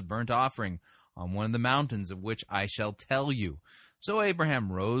there as a burnt offering on one of the mountains of which I shall tell you. So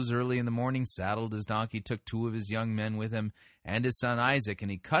Abraham rose early in the morning, saddled his donkey, took 2 of his young men with him, and his son Isaac, and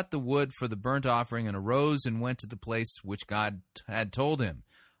he cut the wood for the burnt offering, and arose and went to the place which God had told him.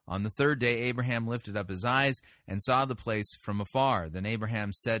 On the 3rd day Abraham lifted up his eyes and saw the place from afar. Then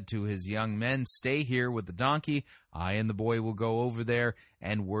Abraham said to his young men, Stay here with the donkey. I and the boy will go over there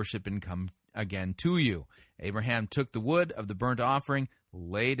and worship and come again to you. Abraham took the wood of the burnt offering,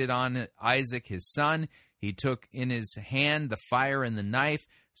 laid it on Isaac his son. He took in his hand the fire and the knife.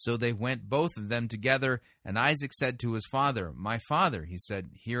 So they went both of them together. And Isaac said to his father, My father. He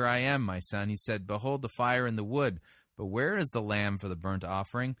said, Here I am, my son. He said, Behold the fire and the wood. But where is the lamb for the burnt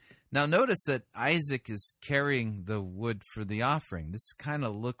offering? Now notice that Isaac is carrying the wood for the offering. This kind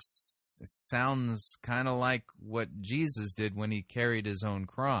of sounds kind of like what Jesus did when he carried his own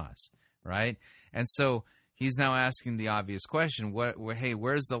cross, right? And so he's now asking the obvious question, hey,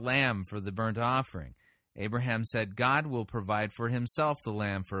 where's the lamb for the burnt offering? Abraham said, God will provide for himself the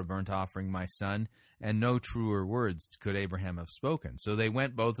lamb for a burnt offering, my son, and no truer words could Abraham have spoken. So they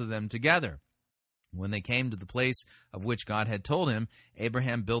went both of them together. When they came to the place of which God had told him,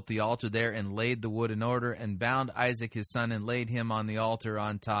 Abraham built the altar there and laid the wood in order and bound Isaac his son and laid him on the altar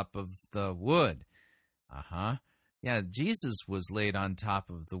on top of the wood. Yeah, Jesus was laid on top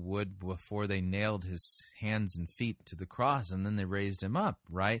of the wood before they nailed his hands and feet to the cross, and then they raised him up,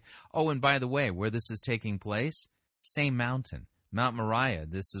 right? Oh, and by the way, where this is taking place, same mountain, Mount Moriah.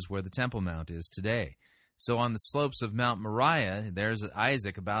 This is where the Temple Mount is today. So on the slopes of Mount Moriah, there's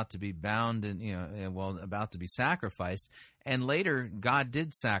Isaac about to be bound and, about to be sacrificed. And later, God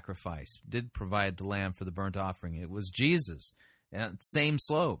did provide the lamb for the burnt offering. It was Jesus. Same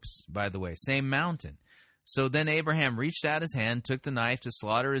slopes, by the way, same mountain. So then Abraham reached out his hand, took the knife to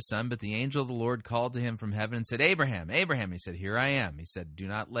slaughter his son, but the angel of the Lord called to him from heaven and said, Abraham, Abraham. He said, Here I am. He said, Do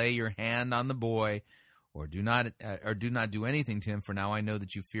not lay your hand on the boy, or do not do anything to him, for now I know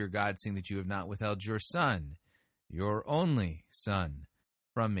that you fear God, seeing that you have not withheld your son, your only son,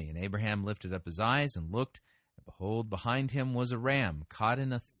 from me. And Abraham lifted up his eyes and looked, and behold, behind him was a ram caught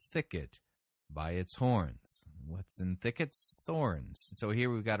in a thicket by its horns. What's in thickets? Thorns. So here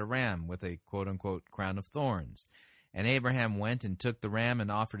we've got a ram with a quote-unquote crown of thorns. And Abraham went and took the ram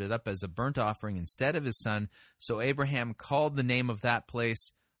and offered it up as a burnt offering instead of his son. So Abraham called the name of that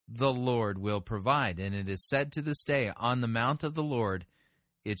place, The Lord Will Provide. And it is said to this day, On the mount of the Lord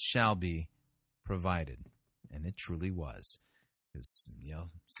it shall be provided. And it truly was. Because,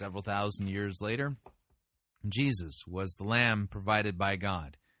 several thousand years later, Jesus was the lamb provided by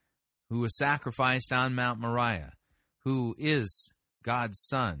God, who was sacrificed on Mount Moriah, who is God's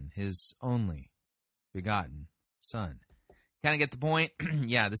Son, his only begotten Son. Kind of get the point?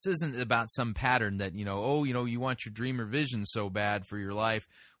 Yeah, this isn't about some pattern that, you want your dream or vision so bad for your life.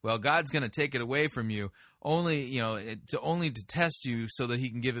 Well, God's going to take it away from you only to test you so that he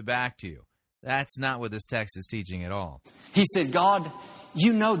can give it back to you. That's not what this text is teaching at all. He said, God,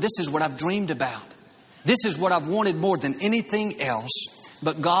 this is what I've dreamed about. This is what I've wanted more than anything else.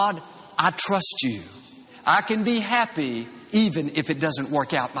 But God, I trust you. I can be happy even if it doesn't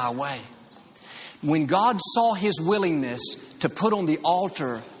work out my way. When God saw his willingness to put on the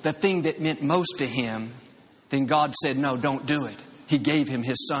altar the thing that meant most to him, then God said, no, don't do it. He gave him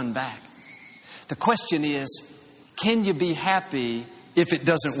his son back. The question is, can you be happy if it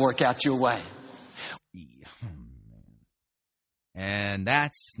doesn't work out your way? And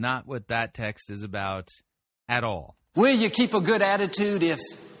that's not what that text is about at all. Will you keep a good attitude if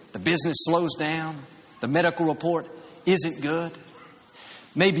the business slows down, the medical report isn't good?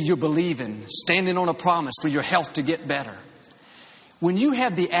 Maybe you're believing, standing on a promise for your health to get better. When you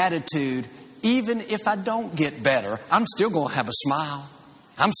have the attitude, even if I don't get better, I'm still going to have a smile.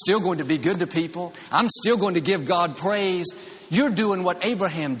 I'm still going to be good to people. I'm still going to give God praise. You're doing what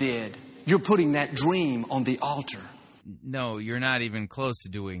Abraham did. You're putting that dream on the altar. No, you're not even close to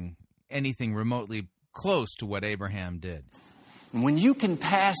doing anything remotely close to what Abraham did. When you can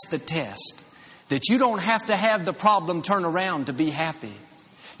pass the test, that you don't have to have the problem turn around to be happy.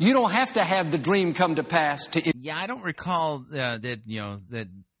 You don't have to have the dream come to pass. Yeah, I don't recall that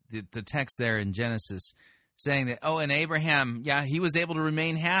the text there in Genesis saying that, oh, and Abraham, yeah, he was able to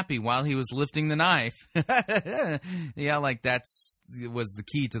remain happy while he was lifting the knife. Yeah, like was the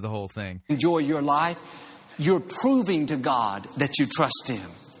key to the whole thing. Enjoy your life. You're proving to God that you trust Him.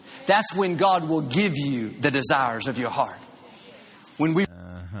 That's when God will give you the desires of your heart. When we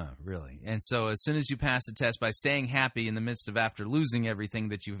really. And so as soon as you pass the test by staying happy in the midst of after losing everything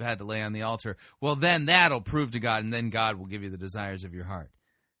that you've had to lay on the altar, well, then that'll prove to God, and then God will give you the desires of your heart.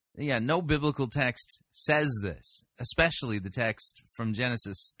 Yeah, no biblical text says this, especially the text from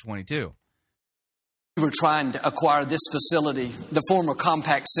Genesis 22. We were trying to acquire this facility, the former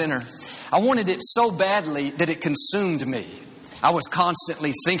Compaq Center. I wanted it so badly that it consumed me. I was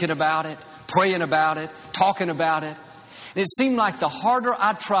constantly thinking about it, praying about it, talking about it. And it seemed like the harder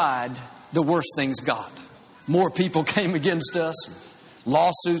I tried, the worse things got. More people came against us.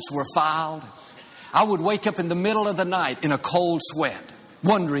 Lawsuits were filed. I would wake up in the middle of the night in a cold sweat,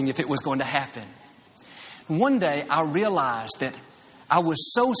 wondering if it was going to happen. And one day I realized that I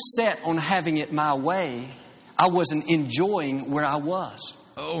was so set on having it my way, I wasn't enjoying where I was.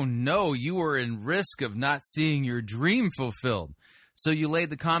 Oh no, you were in risk of not seeing your dream fulfilled. So you laid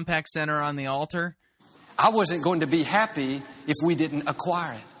the Compaq Center on the altar? I wasn't going to be happy if we didn't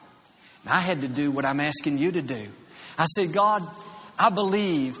acquire it. And I had to do what I'm asking you to do. I said, God, I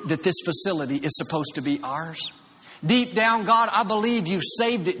believe that this facility is supposed to be ours. Deep down, God, I believe you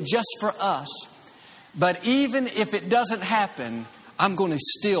saved it just for us. But even if it doesn't happen, I'm going to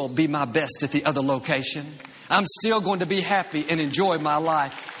still be my best at the other location. I'm still going to be happy and enjoy my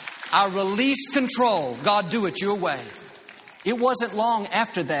life. I release control. God, do it your way. It wasn't long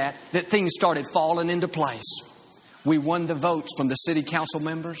after that things started falling into place. We won the votes from the city council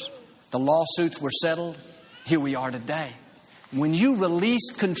members. The lawsuits were settled. Here we are today. When you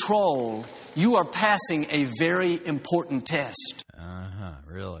release control, you are passing a very important test.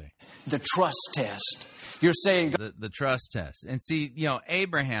 Really? The trust test. You're saying the trust test. And see,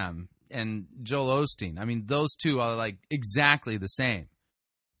 Abraham and Joel Osteen, I mean, those two are like exactly the same.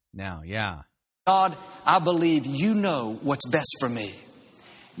 Now, yeah. God, I believe you know what's best for me.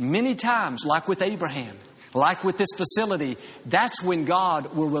 Many times, like with Abraham, like with this facility, that's when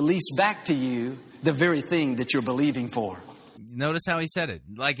God will release back to you the very thing that you're believing for. Notice how he said it.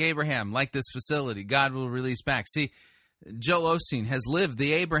 Like Abraham, like this facility, God will release back. See, Joel Osteen has lived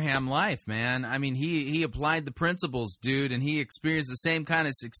the Abraham life, man. I mean, he applied the principles, dude, and he experienced the same kind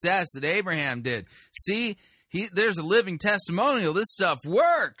of success that Abraham did. See, there's a living testimonial. This stuff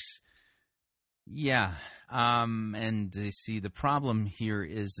works. Yeah, and see, the problem here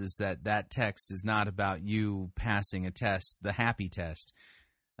is that text is not about you passing a test, the happy test,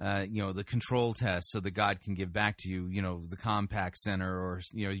 the control test, so that God can give back to you, the Compaq Center or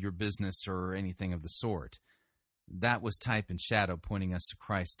your business or anything of the sort. That was type and shadow pointing us to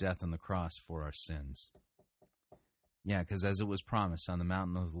Christ's death on the cross for our sins. Yeah, because as it was promised on the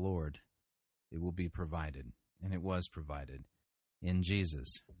mountain of the Lord, it will be provided, and it was provided in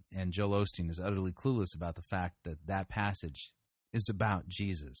Jesus. And Joel Osteen is utterly clueless about the fact that passage is about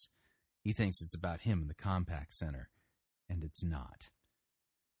Jesus. He thinks it's about him in the Compaq Center, and it's not.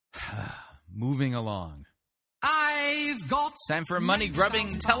 Moving along. I've got... Time for a money-grubbing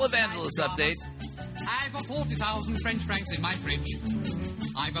televangelist update. I've got 40,000 French francs in my fridge.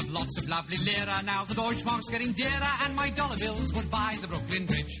 I've got lots of lovely lira. Now the Deutschmark's getting dearer, and my dollar bills would buy the Brooklyn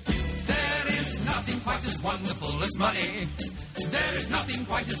Bridge. There is nothing quite as wonderful as money. There is nothing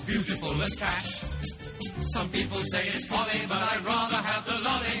quite as beautiful as cash. Some people say it's folly, but I'd rather have the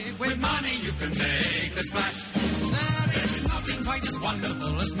lolly. With money you can make the splash. There is nothing quite as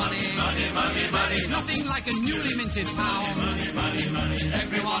wonderful as money. Money, money, money. There's nothing like a newly minted pound. Money, money, money.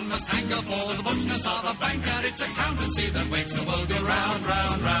 Everyone must hanker for the butchness of a banker. It's accountancy that makes the world go round,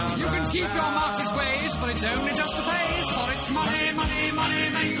 round, round. You can keep your Marxist ways, but it's only just a phase. For it's money, money, money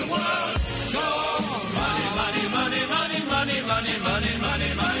makes the world go round. Money, money, money, money, money, money, money,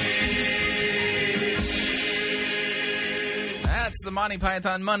 money, money. That's the Monty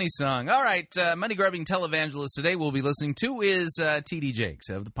Python Money Song. All right, money-grubbing televangelist today we'll be listening to is T.D. Jakes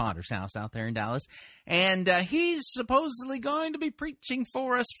of the Potter's House out there in Dallas. And he's supposedly going to be preaching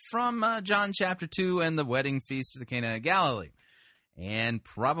for us from John chapter 2 and the wedding feast of the Cana of Galilee. And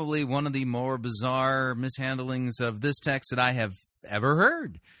probably one of the more bizarre mishandlings of this text that I have ever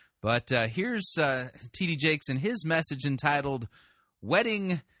heard. But here's T.D. Jakes and his message entitled,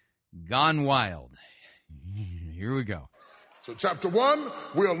 Wedding Gone Wild. Here we go. So chapter 1,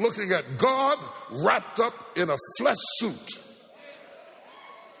 we are looking at God wrapped up in a flesh suit.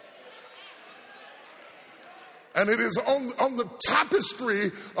 And it is on the tapestry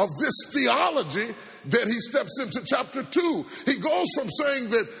of this theology that he steps into chapter 2. He goes from saying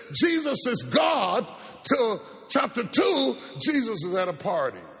that Jesus is God to chapter 2, Jesus is at a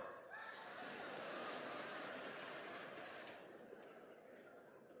party.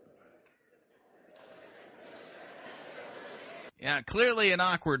 Yeah, clearly an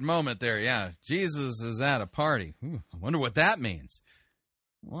awkward moment there. Yeah, Jesus is at a party. I wonder what that means.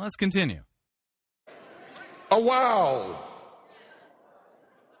 Well, let's continue. A wild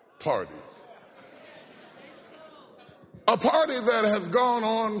party. A party that has gone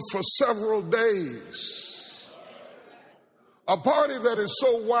on for several days. A party that is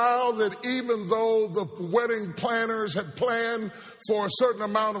so wild that even though the wedding planners had planned for a certain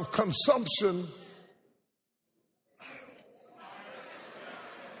amount of consumption,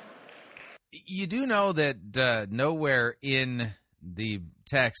 you do know that nowhere in the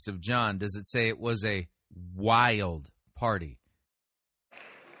text of John does it say it was a wild party.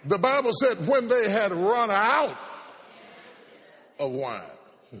 The Bible said when they had run out of wine.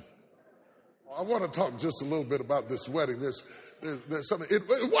 I want to talk just a little bit about this wedding. There's something.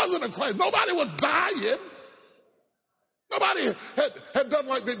 It wasn't a crisis. Nobody was dying. Nobody had done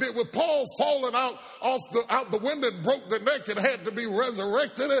like they did with Paul falling out the window and broke their neck and had to be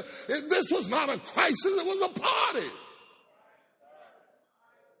resurrected. This was not a crisis. It was a party.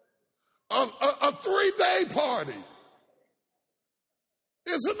 A 3-day party.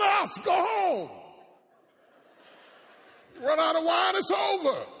 It's enough. Go home. Run out of wine, it's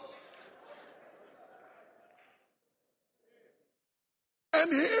over.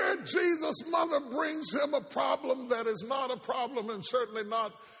 And here Jesus' mother brings him a problem that is not a problem and certainly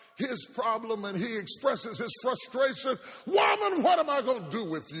not his problem, and he expresses his frustration. Woman, what am I going to do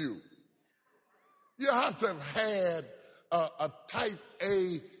with you? You have to have had a type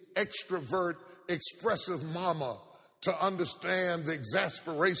A extrovert, expressive mama to understand the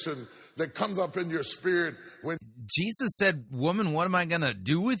exasperation that comes up in your spirit when Jesus said, woman, what am I going to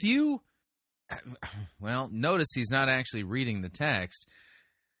do with you? Well, notice he's not actually reading the text.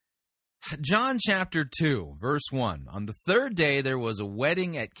 John chapter 2, verse 1. On the third day there was a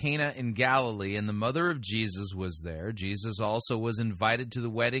wedding at Cana in Galilee, and the mother of Jesus was there. Jesus also was invited to the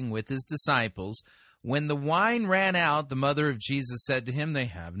wedding with his disciples. When the wine ran out, the mother of Jesus said to him, they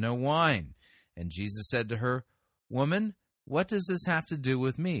have no wine. And Jesus said to her, Woman, what does this have to do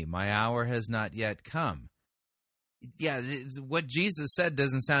with me? My hour has not yet come. Yeah, what Jesus said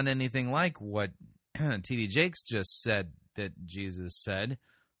doesn't sound anything like what T.D. Jakes just said that Jesus said.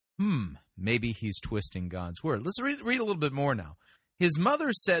 Maybe he's twisting God's word. Let's read a little bit more now. His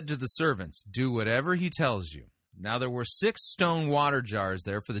mother said to the servants, do whatever he tells you. Now there were 6 stone water jars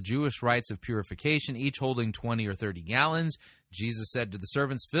there for the Jewish rites of purification, each holding 20 or 30 gallons. Jesus said to the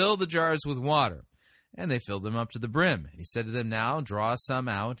servants, fill the jars with water. And they filled them up to the brim. And he said to them, now draw some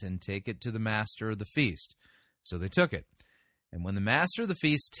out and take it to the master of the feast. So they took it. And when the master of the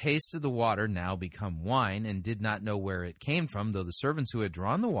feast tasted the water, now become wine, and did not know where it came from, though the servants who had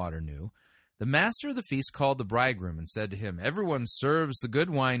drawn the water knew, the master of the feast called the bridegroom and said to him, everyone serves the good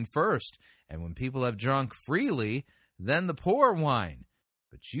wine first, and when people have drunk freely, then the poor wine.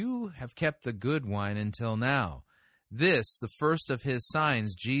 But you have kept the good wine until now. This, the first of his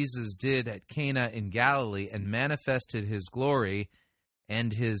signs, Jesus did at Cana in Galilee, and manifested his glory,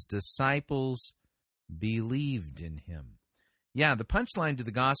 and his disciples believed in him. Yeah, the punchline to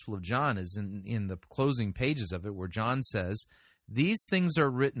the Gospel of John is in the closing pages of it, where John says, these things are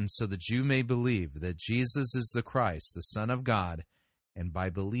written so that you may believe that Jesus is the Christ, the Son of God, and by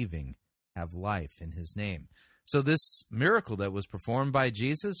believing have life in his name. So this miracle that was performed by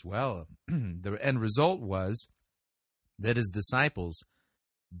Jesus, well, the end result was that his disciples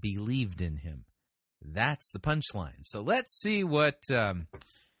believed in him. That's the punchline. So let's see what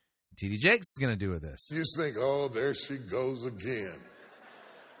T.D. Jakes is going to do with this. You think, oh, there she goes again.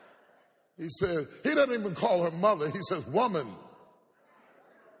 He says, he doesn't even call her mother. He says, woman,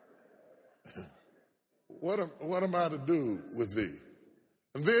 what am I to do with thee?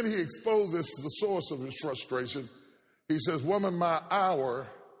 And then he exposes the source of his frustration. He says, woman, my hour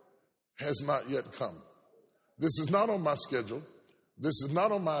has not yet come. This is not on my schedule. This is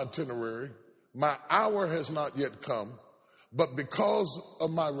not on my itinerary. My hour has not yet come. But because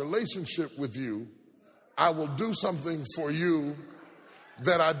of my relationship with you, I will do something for you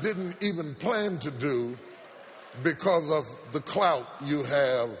that I didn't even plan to do because of the clout you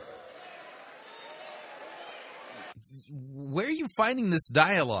have. Where are you finding this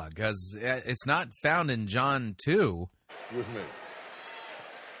dialogue? Because it's not found in John 2. With me.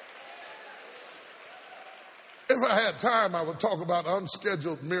 If I had time, I would talk about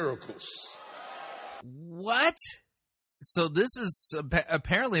unscheduled miracles. What? So this is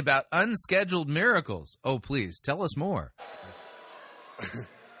apparently about unscheduled miracles. Oh, please, tell us more.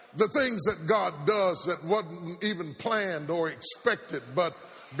 The things that God does that wasn't even planned or expected, but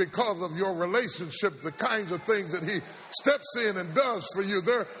because of your relationship, the kinds of things that he steps in and does for you.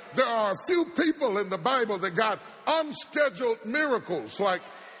 There are a few people in the Bible that got unscheduled miracles, like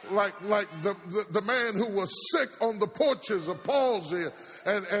the man who was sick on the porches of palsy,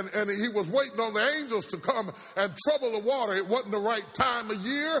 and he was waiting on the angels to come and trouble the water. It wasn't the right time of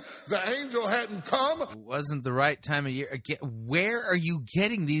year. The angel hadn't come. It wasn't the right time of year. Again, where are you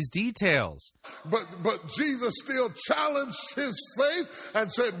getting these details? But Jesus still challenged his faith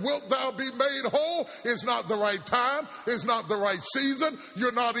and said, wilt thou be made whole? It's not the right time. It's not the right season.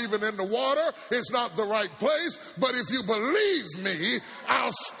 You're not even in the water. It's not the right place. But if you believe me,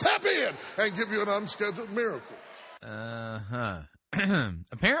 I'll step in and give you an unscheduled miracle.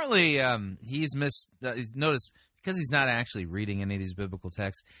 Apparently, he's missed. Notice, because he's not actually reading any of these biblical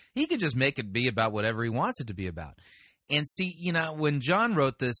texts, he could just make it be about whatever he wants it to be about. And see, when John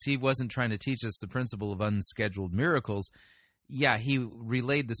wrote this, he wasn't trying to teach us the principle of unscheduled miracles. Yeah, he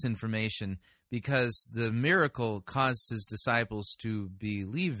relayed this information because the miracle caused his disciples to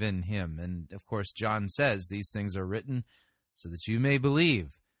believe in him. And, of course, John says these things are written so that you may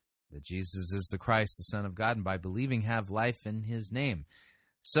believe that Jesus is the Christ, the Son of God, and by believing have life in his name.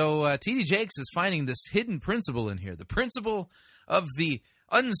 So T.D. Jakes is finding this hidden principle in here, the principle of the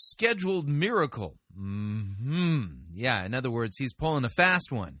unscheduled miracle. Yeah, in other words, he's pulling a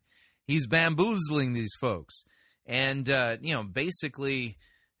fast one. He's bamboozling these folks. And, basically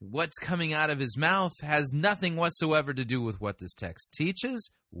what's coming out of his mouth has nothing whatsoever to do with what this text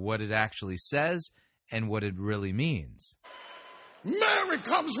teaches, what it actually says, and what it really means. Mary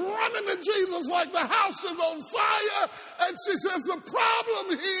comes running to Jesus like the house is on fire, and she says, the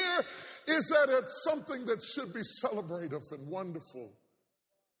problem here is that it's something that should be celebrative and wonderful.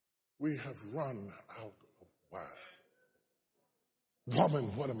 We have run out of wine. Woman,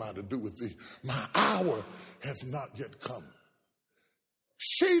 what am I to do with thee? My hour has not yet come.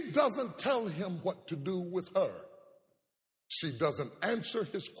 She doesn't tell him what to do with her. She doesn't answer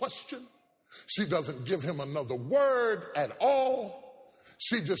his question. She doesn't give him another word at all.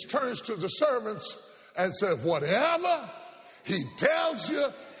 She just turns to the servants and says, whatever he tells you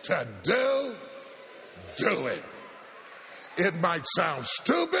to do, do it. It might sound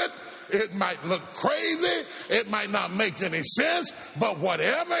stupid. It might look crazy. It might not make any sense. But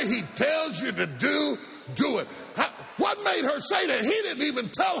whatever he tells you to do, do it. What made her say that? He didn't even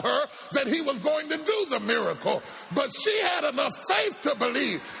tell her that he was going to do the miracle. But she had enough faith to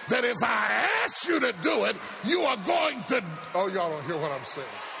believe that if I ask you to do it, you are going to... Oh, y'all don't hear what I'm saying.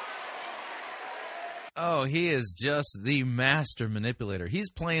 Oh, he is just the master manipulator. He's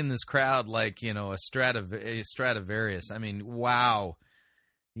playing this crowd like, a Stradivarius. I mean, wow.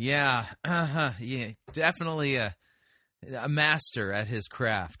 Yeah, definitely a master at his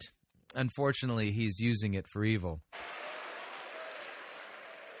craft. Unfortunately, he's using it for evil.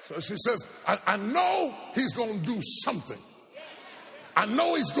 So she says, I know he's going to do something. I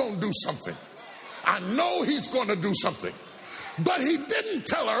know he's going to do something. I know he's going to do something. But he didn't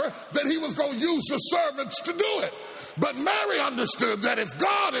tell her that he was going to use the servants to do it. But Mary understood that if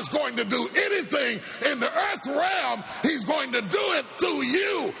God is going to do anything in the earth realm, he's going to do it through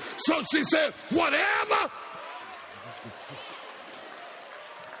you. So she said, whatever.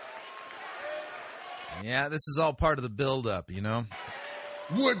 Yeah, this is all part of the build-up, Would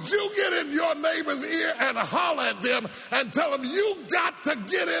you get in your neighbor's ear and holler at them and tell them you got to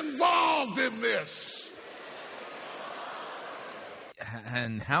get involved in this?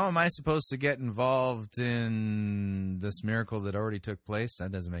 And how am I supposed to get involved in this miracle that already took place?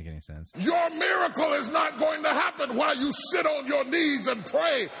 That doesn't make any sense. Your miracle is not going to happen while you sit on your knees and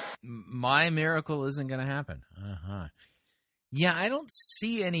pray. My miracle isn't going to happen. Yeah, I don't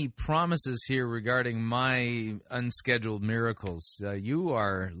see any promises here regarding my unscheduled miracles. You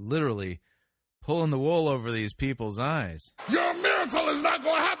are literally pulling the wool over these people's eyes. Your miracle is not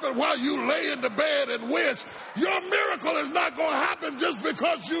going to happen while you lay in the bed and wish. Your miracle is not going to happen just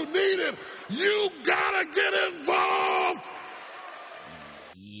because you need it. You got to get involved.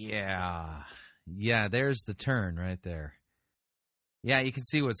 Yeah, there's the turn right there. Yeah, you can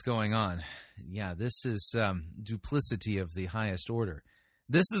see what's going on. Yeah, this is duplicity of the highest order.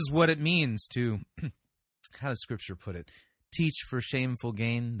 This is what it means to, how does Scripture put it? Teach for shameful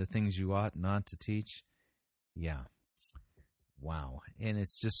gain the things you ought not to teach. Yeah. Wow. And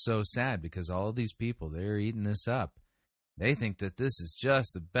it's just so sad because all of these people, they're eating this up. They think that this is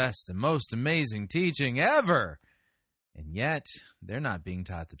just the best and most amazing teaching ever. And yet, they're not being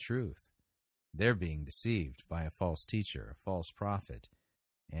taught the truth. They're being deceived by a false teacher, a false prophet.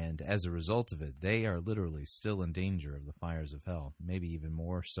 And as a result of it, they are literally still in danger of the fires of hell, maybe even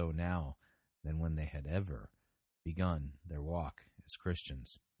more so now than when they had ever begun their walk as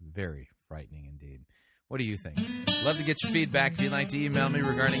Christians. Very frightening indeed. What do you think? Love to get your feedback. If you'd like to email me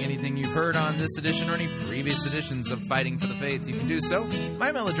regarding anything you've heard on this edition or any previous editions of Fighting for the Faith, you can do so.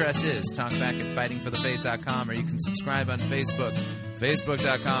 My email address is talkback@fightingforthefaith.com, or you can subscribe on Facebook,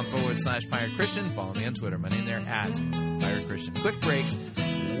 facebook.com/Pirate Christian. Follow me on Twitter. My name there, @Pirate Christian. Quick break.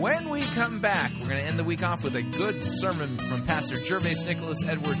 When we come back, we're going to end the week off with a good sermon from Pastor Gervase Nicholas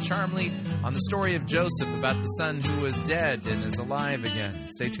Edward Charmley on the story of Joseph, about the son who was dead and is alive again.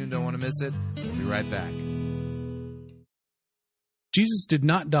 Stay tuned, don't want to miss it. We'll be right back. Jesus did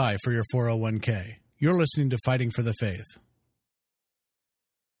not die for your 401k. You're listening to Fighting for the Faith.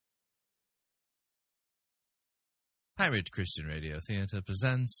 Pirate Christian Radio Theater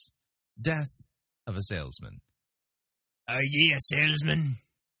presents Death of a Salesman. Are ye a salesman?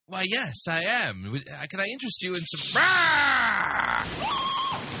 Why, yes, I am. Can I interest you in some...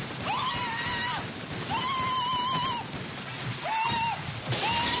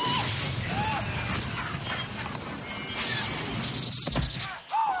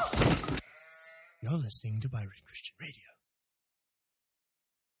 You're listening to Pirate Christian Radio.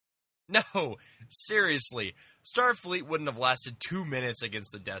 No, seriously. Starfleet wouldn't have lasted 2 minutes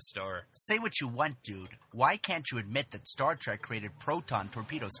against the Death Star. Say what you want, dude. Why can't you admit that Star Trek created proton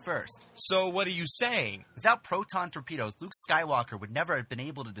torpedoes first? So what are you saying? Without proton torpedoes, Luke Skywalker would never have been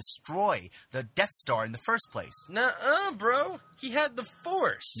able to destroy the Death Star in the first place. Nuh-uh, bro. He had the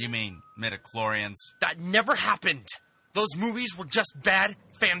Force. You mean midichlorians? That never happened. Those movies were just bad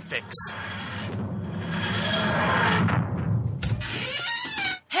fanfics.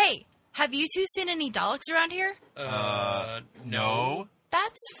 Hey! Have you two seen any Daleks around here? No.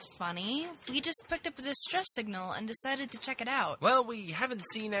 That's funny. We just picked up a distress signal and decided to check it out. Well, we haven't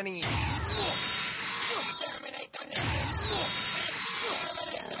seen any... Come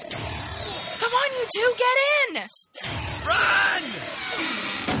on, you two, get in! Run!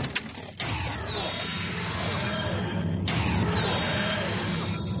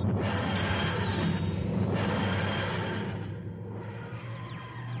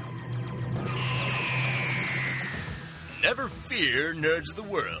 Never fear, nerds of the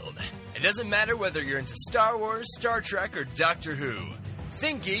world. It doesn't matter whether you're into Star Wars, Star Trek, or Doctor Who.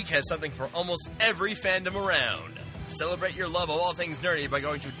 Think Geek has something for almost every fandom around. Celebrate your love of all things nerdy by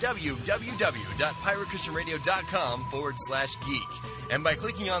going to www.piratechristianradio.com/geek. And by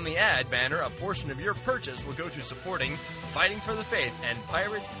clicking on the ad banner, a portion of your purchase will go to supporting Fighting for the Faith and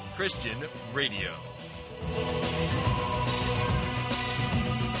Pirate Christian Radio.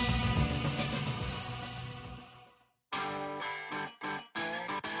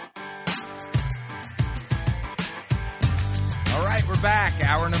 We're back.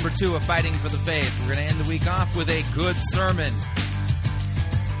 Hour number 2 of Fighting for the Faith. We're going to end the week off with a good sermon.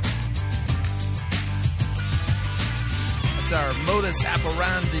 That's our modus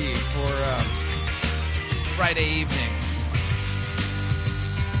operandi for Friday evening.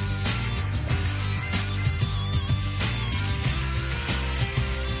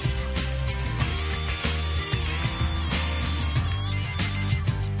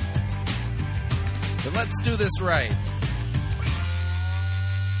 But let's do this right.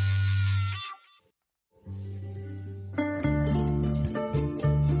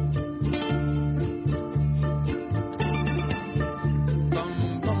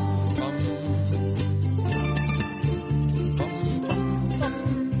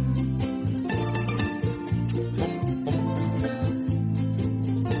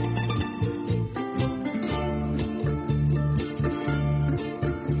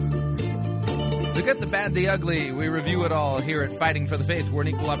 The ugly, we review it all here at Fighting for the Faith. We're an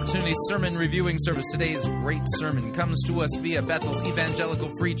equal opportunity sermon reviewing service. Today's great sermon comes to us via Bethel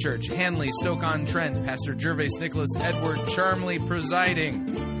Evangelical Free Church, Hanley, Stoke-on-Trent. Pastor Gervase Nicholas Edward Charmley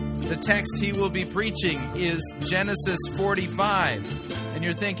presiding. The text he will be preaching is Genesis 45. And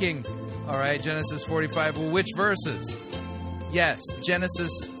you're thinking, all right, Genesis 45, well, which verses? Yes, Genesis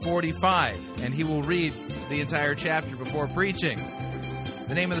 45. And he will read the entire chapter before preaching.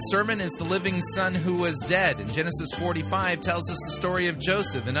 The name of the sermon is The Living Son Who Was Dead. And Genesis 45 tells us the story of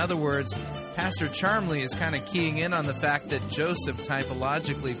Joseph. In other words, Pastor Charmley is kind of keying in on the fact that Joseph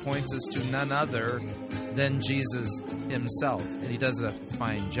typologically points us to none other than Jesus himself. And he does a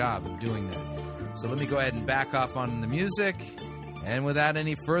fine job of doing that. So let me go ahead and back off on the music. And without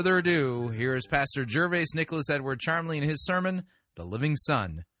any further ado, here is Pastor Gervase Nicholas Edward Charmley in his sermon, The Living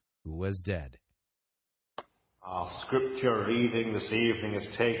Son Who Was Dead. Our scripture reading this evening is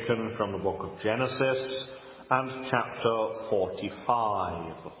taken from the book of Genesis and chapter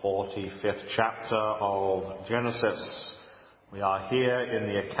 45, the 45th chapter of Genesis. We are here in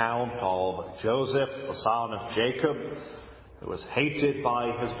the account of Joseph, the son of Jacob, who was hated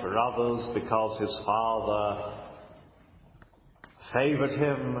by his brothers because his father favored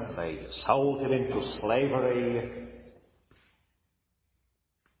him. They sold him into slavery.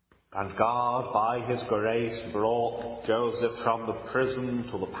 And God, by his grace, brought Joseph from the prison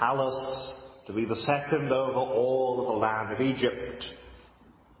to the palace to be the second over all of the land of Egypt,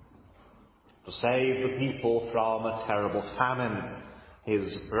 to save the people from a terrible famine.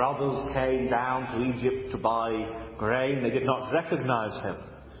 His brothers came down to Egypt to buy grain. They did not recognize him,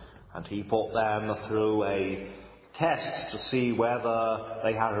 and he put them through a test to see whether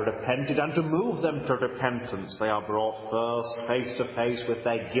they had repented, and to move them to repentance. They are brought first face to face with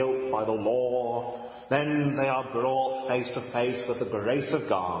their guilt by the law. Then they are brought face to face with the grace of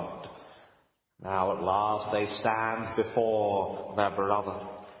God. Now at last they stand before their brother.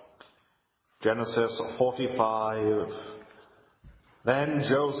 Genesis 45. Then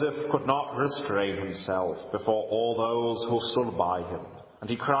Joseph could not restrain himself before all those who stood by him. And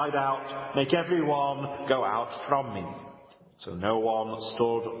he cried out, "Make everyone go out from me." So no one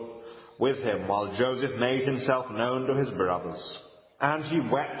stood with him while Joseph made himself known to his brothers. And he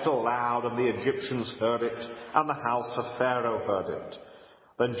wept aloud, and the Egyptians heard it, and the house of Pharaoh heard it.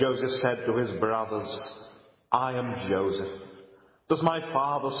 Then Joseph said to his brothers, "I am Joseph. Does my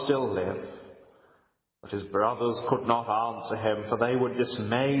father still live?" But his brothers could not answer him, for they were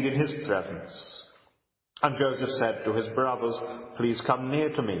dismayed in his presence. And Joseph said to his brothers, "Please come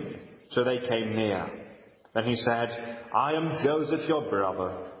near to me." So they came near. Then he said, "I am Joseph your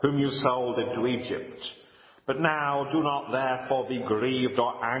brother, whom you sold into Egypt. But now do not therefore be grieved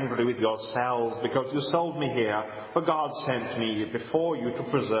or angry with yourselves, because you sold me here, for God sent me before you to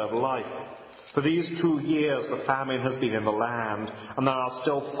preserve life. For these 2 years the famine has been in the land, and there are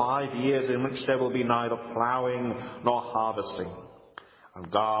still 5 years in which there will be neither ploughing nor harvesting. And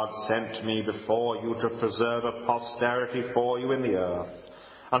God sent me before you to preserve a posterity for you in the earth,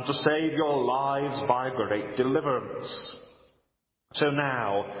 and to save your lives by great deliverance. So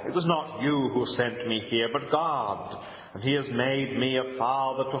now it was not you who sent me here, but God, and he has made me a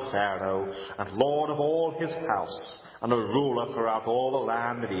father to Pharaoh, and lord of all his house, and a ruler throughout all the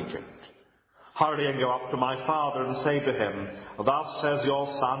land of Egypt. Hurry and go up to my father and say to him, 'Thus says your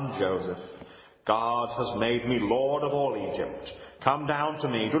son Joseph, God has made me lord of all Egypt. Come down to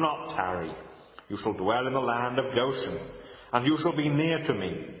me, do not tarry. You shall dwell in the land of Goshen, and you shall be near to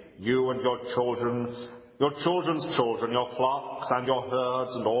me, you and your children, your children's children, your flocks and your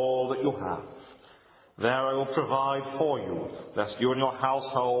herds, and all that you have. There I will provide for you, lest you and your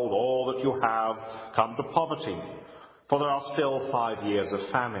household, all that you have, come to poverty. For there are still 5 years of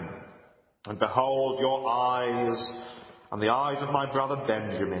famine. And behold, your eyes and the eyes of my brother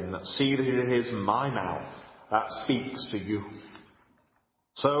Benjamin see that it is my mouth that speaks to you.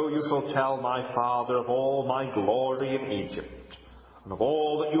 So you shall tell my father of all my glory in Egypt, and of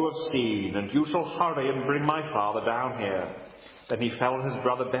all that you have seen, and you shall hurry and bring my father down here." Then he fell on his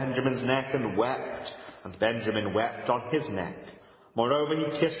brother Benjamin's neck and wept, and Benjamin wept on his neck. Moreover,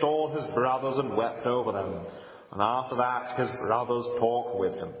 he kissed all his brothers and wept over them, and after that his brothers talked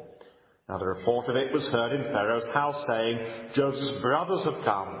with him. Now the report of it was heard in Pharaoh's house, saying, "Joseph's brothers have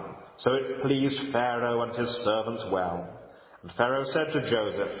come." So it pleased Pharaoh and his servants well. And Pharaoh said to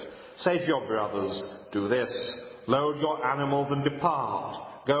Joseph, "Say to your brothers, do this, load your animals and depart.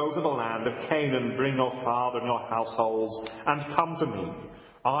 Go to the land of Canaan, bring your father and your households, and come to me.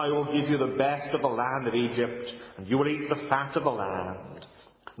 I will give you the best of the land of Egypt, and you will eat the fat of the land.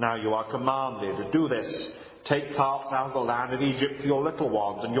 Now you are commanded to do this. Take carts out of the land of Egypt for your little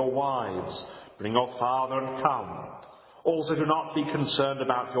ones and your wives. Bring your father and come. Also do not be concerned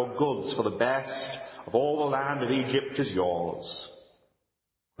about your goods, for the best of all the land of Egypt is yours."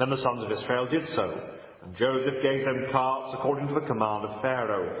 Then the sons of Israel did so. And Joseph gave them carts according to the command of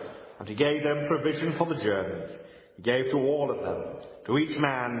Pharaoh, and he gave them provision for the journey. He gave to all of them, to each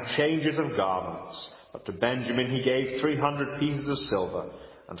man, changes of garments. But to Benjamin he gave 300 pieces of silver,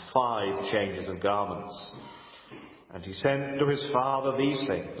 and 5 changes of garments. And he sent to his father these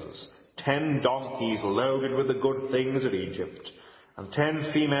things: 10 donkeys loaded with the good things of Egypt, and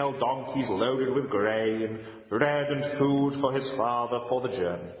 10 female donkeys loaded with grain, bread and food for his father for the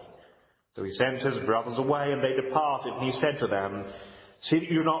journey. So he sent his brothers away, and they departed, and he said to them, "See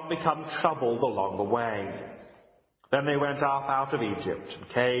that you not become troubled along the way." Then they went up out of Egypt, and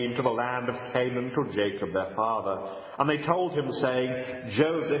came to the land of Canaan to Jacob their father. And they told him, saying,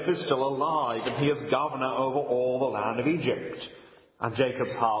 "Joseph is still alive, and he is governor over all the land of Egypt." And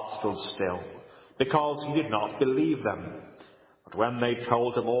Jacob's heart stood still, because he did not believe them. But when they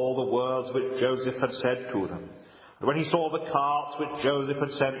told him all the words which Joseph had said to them, and when he saw the carts which Joseph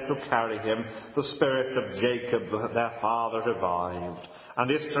had sent to carry him, the spirit of Jacob their father revived.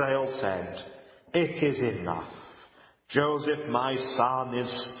 And Israel said, "It is enough. Joseph my son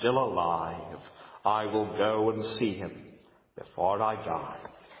is still alive. I will go and see him before I die."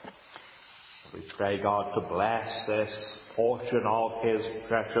 We pray God to bless this portion of his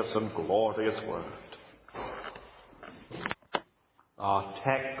precious and glorious word. Our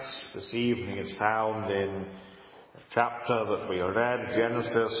text this evening is found in the chapter that we read,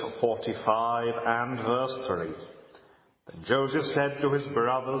 Genesis 45 and verse 3. Then Joseph said to his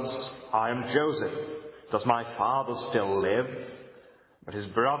brothers, "I am Joseph. Does my father still live?" But his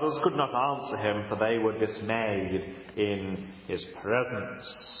brothers could not answer him, for they were dismayed in his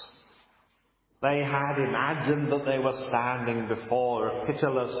presence. They had imagined that they were standing before a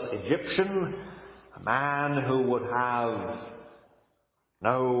pitiless Egyptian, a man who would have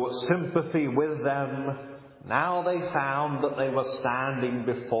no sympathy with them. Now they found that they were standing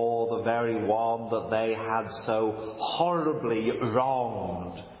before the very one that they had so horribly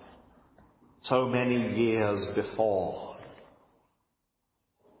wronged so many years before.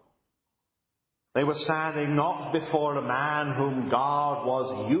 They were standing not before a man whom God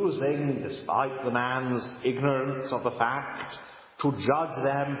was using, despite the man's ignorance of the fact, to judge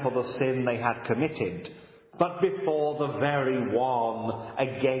them for the sin they had committed, but before the very one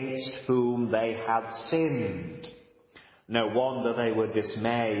against whom they had sinned. No wonder they were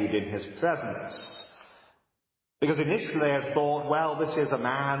dismayed in his presence, because initially they had thought, well, this is a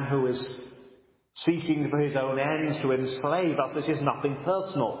man who is seeking for his own ends to enslave us. This is nothing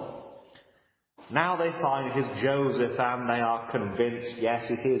personal. Now they find it is Joseph, and they are convinced, yes,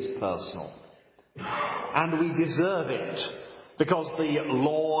 it is personal. And we deserve it, because the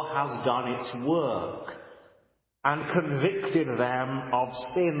law has done its work and convicted them of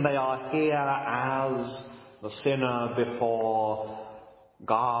sin. They are here as the sinner before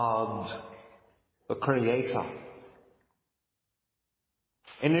God, the Creator.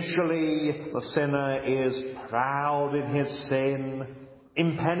 Initially, the sinner is proud in his sin,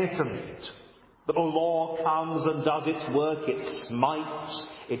 impenitent. But the law comes and does its work. It smites,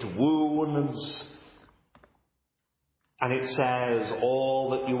 it wounds, and it says, all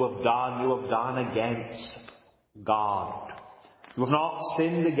that you have done against God. You have not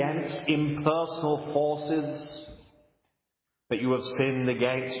sinned against impersonal forces, but you have sinned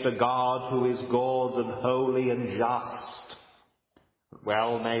against a God who is good and holy and just.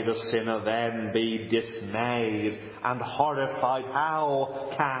 Well, may the sinner then be dismayed and horrified. How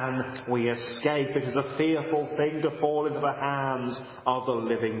can we escape? It is a fearful thing to fall into the hands of the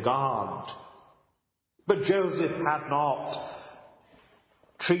living God. But Joseph had not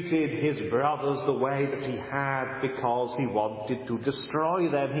treated his brothers the way that he had because he wanted to destroy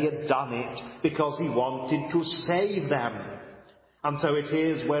them. He had done it because he wanted to save them. And so it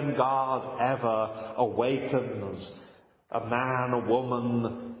is when God ever awakens a man, a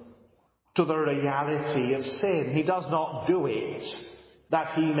woman, to the reality of sin. He does not do it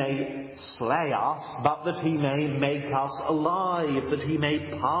that he may slay us, but that he may make us alive, that he may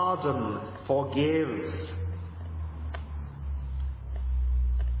pardon, forgive.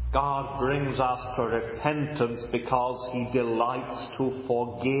 God brings us to repentance because he delights to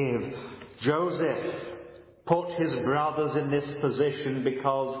forgive. Joseph put his brothers in this position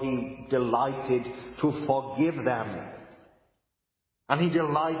because he delighted to forgive them. And he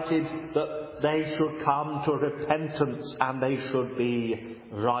delighted that they should come to repentance and they should be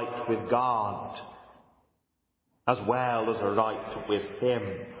right with God, as well as right with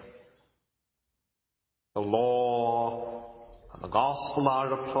him. The law and the gospel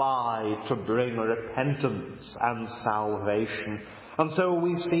are applied to bring repentance and salvation. And so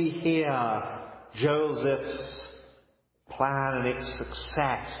we see here Joseph's plan and its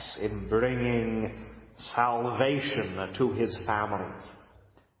success in bringing salvation to his family.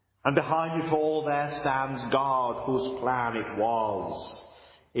 And behind it all there stands God, whose plan it was,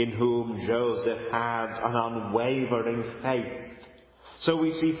 in whom Joseph had an unwavering faith. So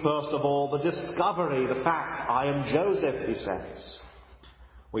we see first of all the discovery, the fact, I am Joseph, he says.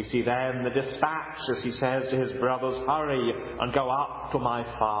 We see then the dispatch as he says to his brothers, hurry and go up to my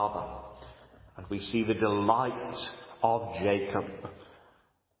father. And we see the delight of Jacob,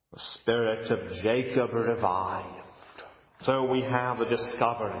 the spirit of Jacob revived. So we have the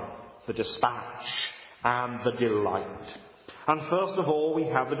discovery, the dispatch, and the delight. And first of all, we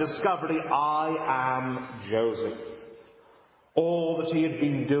have the discovery, I am Joseph. All that he had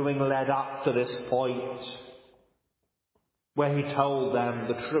been doing led up to this point where he told them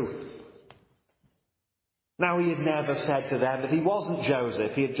the truth. Now, he had never said to them that he wasn't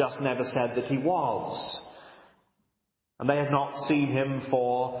Joseph. He had just never said that he was. And they had not seen him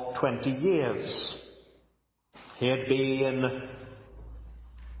for 20 years. He had been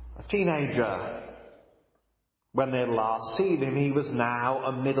a teenager when they had last seen him. He was now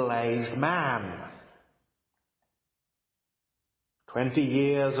a middle-aged man. 20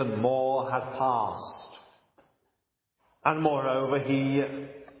 years and more had passed. And moreover, he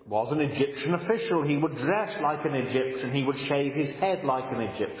was an Egyptian official. He would dress like an Egyptian. He would shave his head like an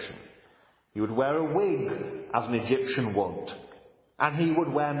Egyptian. He would wear a wig as an Egyptian would. And he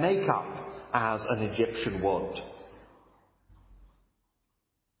would wear makeup as an Egyptian would.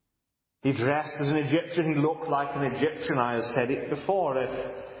 He dressed as an Egyptian. He looked like an Egyptian. I have said it before.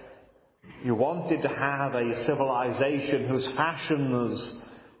 If you wanted to have a civilization whose fashions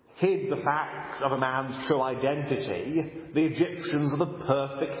hid the fact of a man's true identity, the Egyptians are the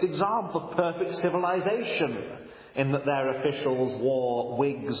perfect example, perfect civilization, in that their officials wore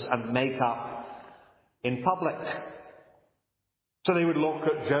wigs and makeup in public. So they would look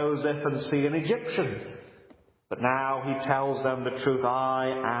at Joseph and see an Egyptian. But now he tells them the truth,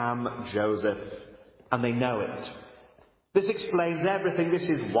 I am Joseph, and they know it. This explains everything. This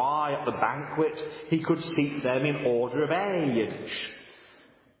is why at the banquet he could seat them in order of age.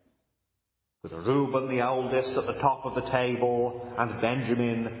 With Reuben, the oldest, at the top of the table, and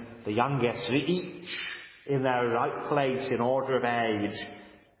Benjamin, the youngest, each in their right place in order of age.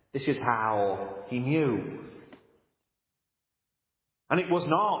 This is how he knew. And it was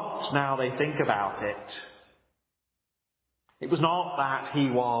not, now they think about it, it was not that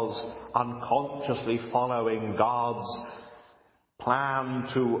he was unconsciously following God's plan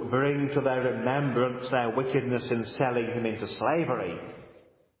to bring to their remembrance their wickedness in selling him into slavery.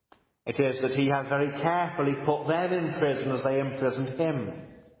 It is that he has very carefully put them in prison as they imprisoned him.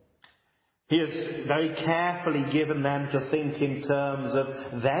 He has very carefully given them to think in terms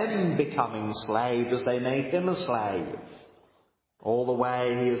of them becoming slaves as they made him a slave. All the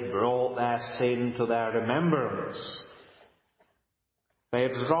way he has brought their sin to their remembrance. They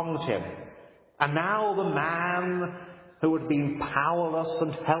had wronged him. And now the man who had been powerless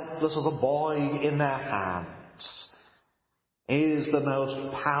and helpless as a boy in their hands is the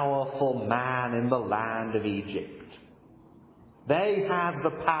most powerful man in the land of Egypt. They had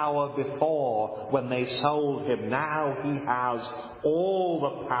the power before when they sold him. Now he has all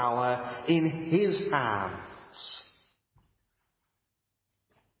the power in his hands.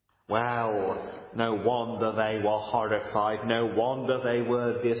 Well, no wonder they were horrified. No wonder they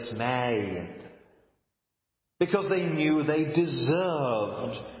were dismayed. Because they knew they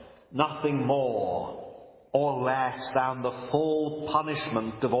deserved nothing more or less than the full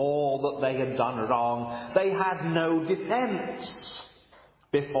punishment of all that they had done wrong. They had no defence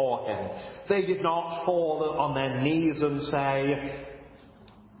before him. They did not fall on their knees and say,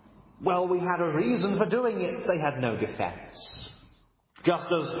 well, we had a reason for doing it. They had no defence. Just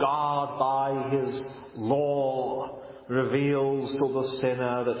as God, by his law, reveals to the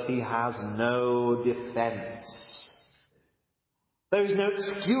sinner that he has no defence. There is no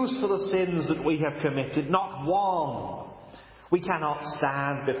excuse for the sins that we have committed, not one. We cannot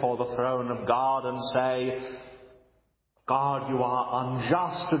stand before the throne of God and say, God, you are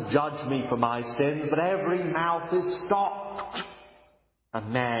unjust to judge me for my sins, but every mouth is stopped,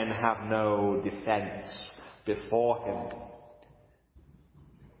 and men have no defence before him.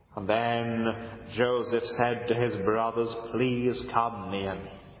 And then Joseph said to his brothers, please come near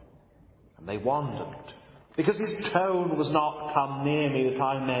me. And they wondered, because his tone was not, come near me that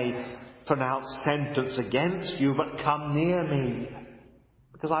I may pronounce sentence against you, but come near me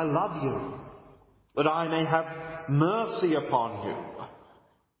because I love you, that I may have mercy upon you.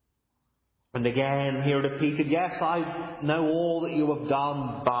 And again he repeated, yes, I know all that you have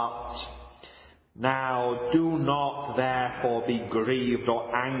done, but Now do not therefore be grieved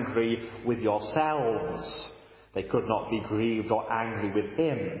or angry with yourselves. They could not be grieved or angry with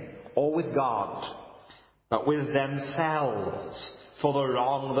him or with God, but with themselves for the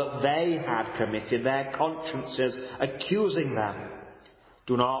wrong that they had committed, their consciences accusing them.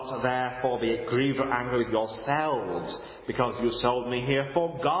 Do not therefore be grieved or angry with yourselves, because you sold me here,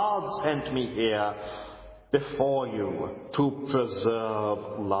 for God sent me here before you to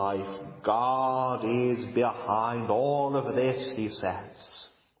preserve life. God is behind all of this, he says.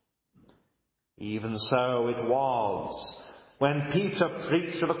 Even so it was. When Peter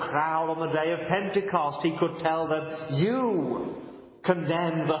preached to the crowd on the day of Pentecost, he could tell them, you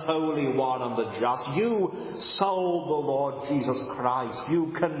condemn the Holy One and the just. You sold the Lord Jesus Christ.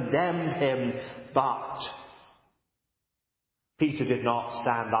 You condemned him. But Peter did not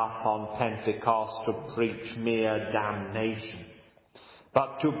stand up on Pentecost to preach mere damnation,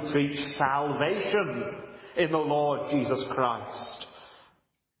 but to preach salvation in the Lord Jesus Christ.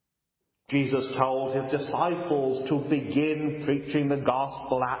 Jesus told his disciples to begin preaching the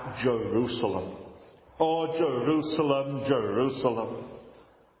gospel at Jerusalem. Oh, Jerusalem, Jerusalem,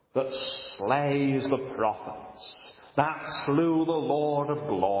 that slays the prophets, that slew the Lord of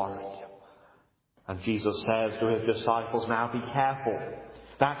glory. And Jesus says to his disciples, now be careful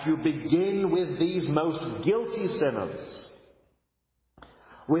that you begin with these most guilty sinners,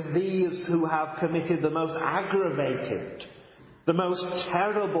 with these who have committed the most aggravated, the most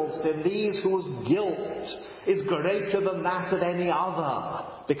terrible sin, these whose guilt is greater than that of any other,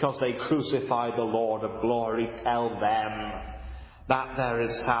 because they crucified the Lord of glory. Tell them that there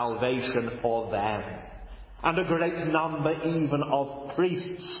is salvation for them. And a great number even of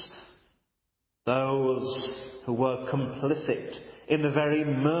priests, those who were complicit in the very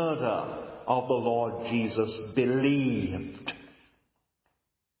murder of the Lord Jesus, believed.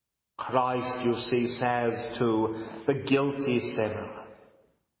 Christ, you see, says to the guilty sinner,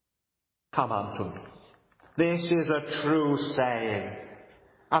 come unto me. This is a true saying,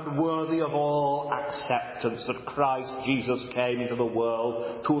 and worthy of all acceptance, that Christ Jesus came into the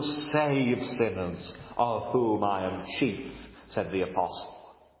world to save sinners, of whom I am chief, said the apostle.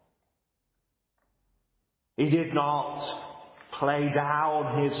 He did not play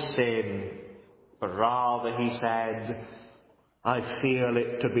down his sin, but rather he said, I feel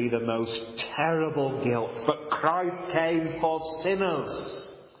it to be the most terrible guilt, but Christ came for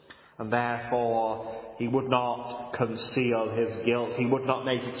sinners, and therefore he would not conceal his guilt, he would not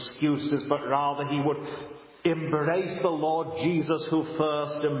make excuses, but rather he would embrace the Lord Jesus, who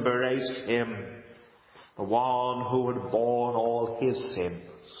first embraced him, the one who had borne all his sins,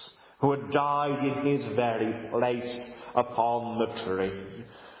 who had died in his very place upon the tree.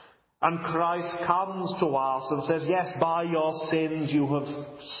 And Christ comes to us and says, yes, by your sins you have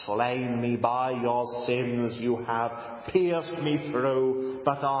slain me, by your sins you have pierced me through,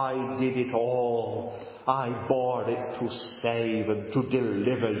 but I did it all. I bore it to save and to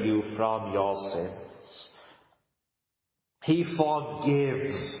deliver you from your sins. He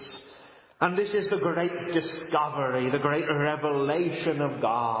forgives. And this is the great discovery, the great revelation of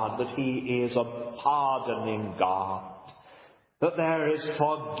God, that he is a pardoning God. That there is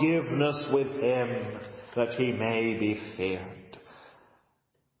forgiveness with him, that he may be feared.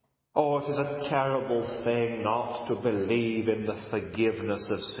 Oh, it is a terrible thing not to believe in the forgiveness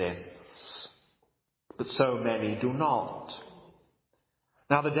of sins. But so many do not.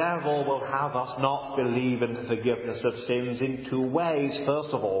 Now the devil will have us not believe in the forgiveness of sins in two ways. First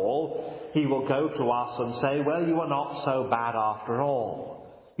of all, he will go to us and say, well, you are not so bad after all.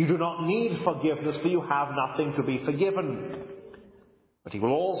 You do not need forgiveness, for you have nothing to be forgiven. But he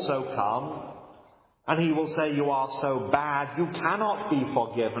will also come and he will say, you are so bad, you cannot be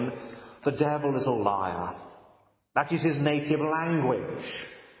forgiven. The devil is a liar. That is his native language.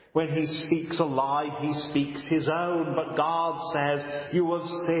 When he speaks a lie, he speaks his own. But God says, you have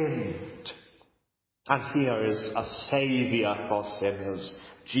sinned. And here is a Saviour for sinners,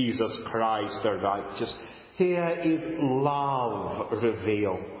 Jesus Christ the righteous. Here is love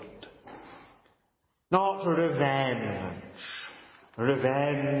revealed. Not revenge.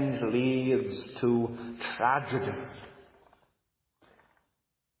 Revenge leads to tragedy.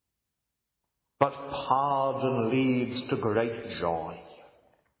 But pardon leads to great joy.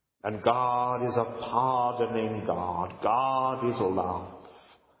 And God is a pardoning God. God is love.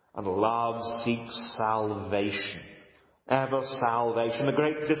 And love seeks salvation. Ever salvation. The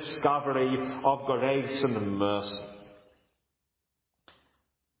great discovery of grace and mercy.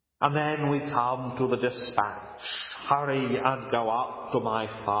 And then we come to the dispatch. Hurry and go up to my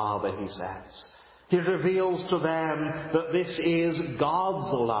Father, he says. He reveals to them that this is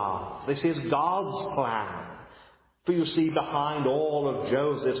God's love. This is God's plan. For you see, behind all of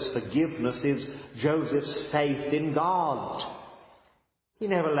Joseph's forgiveness is Joseph's faith in God. He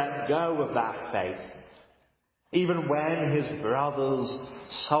never let go of that faith. Even when his brothers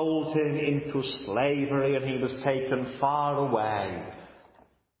sold him into slavery and he was taken far away,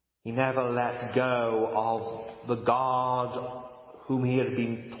 he never let go of the God whom he had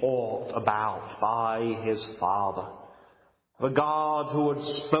been taught about by his father. The God who had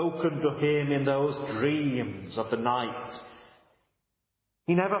spoken to him in those dreams of the night.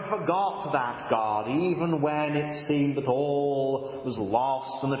 He never forgot that God, even when it seemed that all was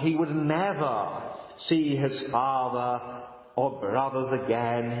lost and that he would never see his father or brothers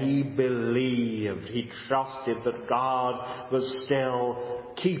again. He believed, he trusted that God was still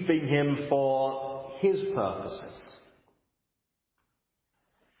keeping him for his purposes.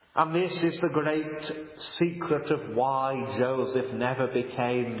 And this is the great secret of why Joseph never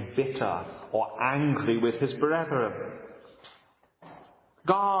became bitter or angry with his brethren.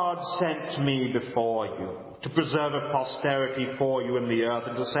 God sent me before you to preserve a posterity for you in the earth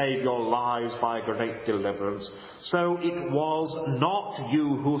and to save your lives by a great deliverance. So it was not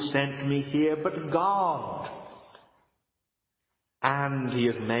you who sent me here, but God. And he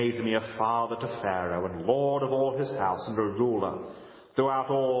has made me a father to Pharaoh and lord of all his house and a ruler throughout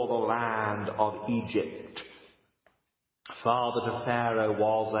all the land of Egypt. Father to Pharaoh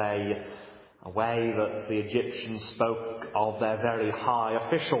was a way that the Egyptians spoke of their very high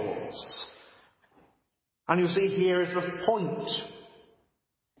officials. And you see, here is the point.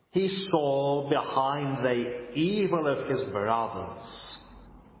 He saw behind the evil of his brothers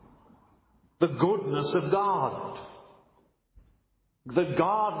the goodness of God. That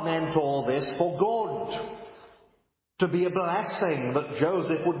God meant all this for good. To be a blessing, that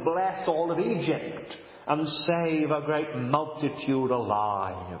Joseph would bless all of Egypt and save a great multitude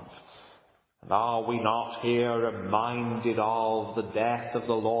alive. And are we not here reminded of the death of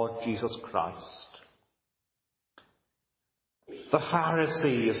the Lord Jesus Christ? The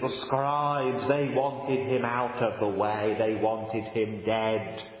Pharisees, the scribes, they wanted him out of the way. They wanted him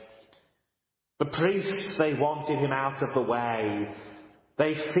dead. The priests, they wanted him out of the way.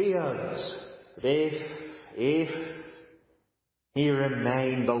 They feared that if he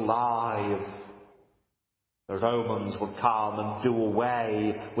remained alive, the Romans would come and do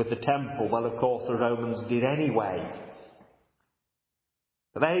away with the temple. Well, of course, the Romans did anyway.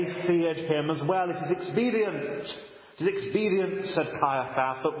 They feared him as well. It is expedient, said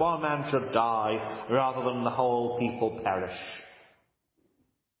Caiaphas, that one man should die rather than the whole people perish.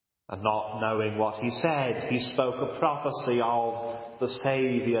 And not knowing what he said, he spoke a prophecy of the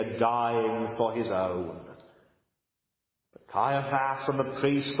Saviour dying for his own. Caiaphas and the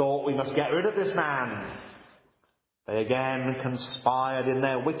priests thought, we must get rid of this man. They again conspired in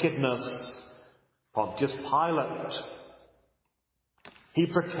their wickedness. Pontius Pilate. He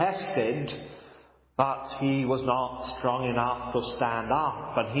protested, but he was not strong enough to stand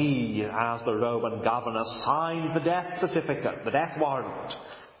up. And he, as the Roman governor, signed the death certificate, the death warrant.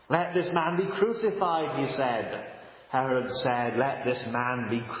 Let this man be crucified, he said. Herod said, let this man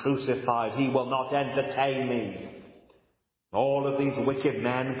be crucified. He will not entertain me. All of these wicked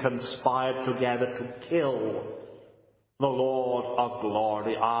men conspired together to kill the Lord of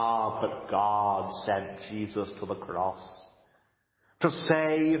glory. But God sent Jesus to the cross to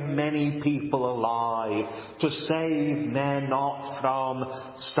save many people alive, to save men not from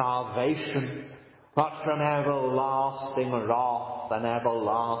starvation, but from everlasting wrath and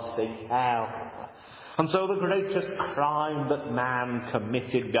everlasting hell. And so the greatest crime that man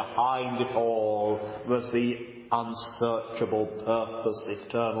committed behind it all was the unsearchable purpose,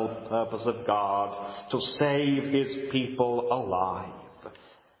 eternal purpose of God, to save his people alive.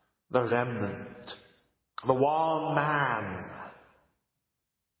 The remnant, the one man,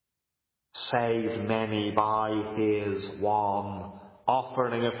 saved many by his one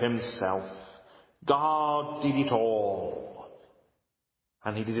offering of himself. God did it all.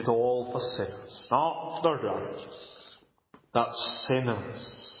 And he did it all for sinners, not the righteous, but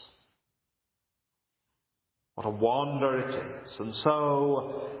sinners. What a wonder it is. And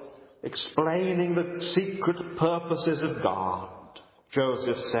so, explaining the secret purposes of God,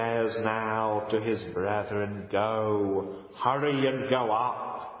 Joseph says now to his brethren, go, hurry and go up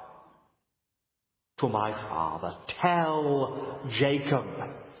to my father. Tell Jacob,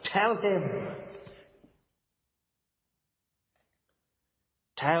 tell him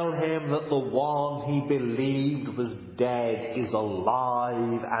that the one he believed was dead is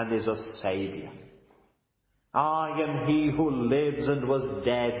alive and is a Saviour. I am he who lives and was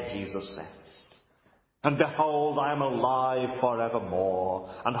dead, Jesus says. And behold, I am alive forevermore,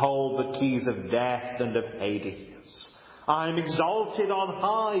 and hold the keys of death and of Hades. I am exalted on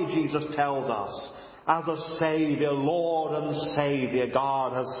high, Jesus tells us, as a Saviour, Lord and Saviour.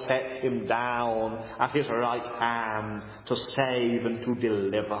 God has set him down at his right hand to save and to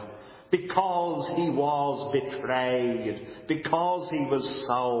deliver. Because he was betrayed, because he was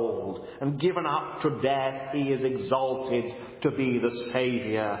sold and given up to death, he is exalted to be the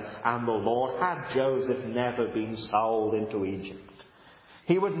Saviour and the Lord. Had Joseph never been sold into Egypt,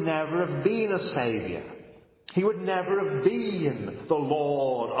 he would never have been a Saviour. He would never have been the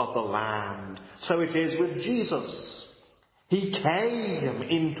Lord of the land. So it is with Jesus. He came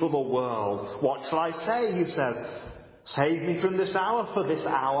into the world. What shall I say? He said, save me from this hour, for this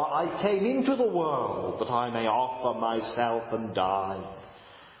hour I came into the world, that I may offer myself and die.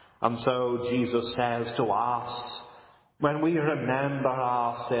 And so Jesus says to us, when we remember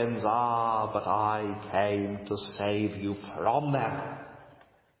our sins, but I came to save you from them.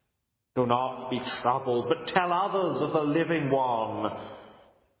 Do not be troubled, but tell others of the living one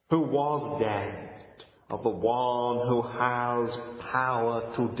who was dead, of the one who has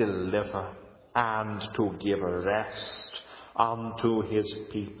power to deliver and to give rest unto his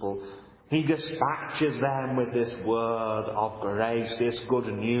people. He dispatches them with this word of grace, this good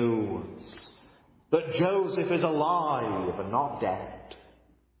news, that Joseph is alive and not dead.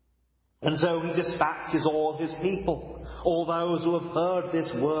 And so he dispatches all his people, all those who have heard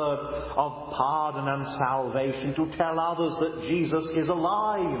this word of pardon and salvation, to tell others that Jesus is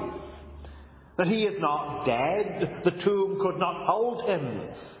alive, that he is not dead. The tomb could not hold him.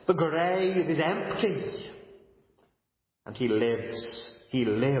 The grave is empty. And he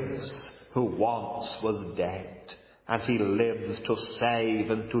lives who once was dead. And he lives to save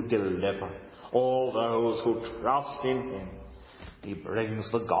and to deliver all those who trust in him. He brings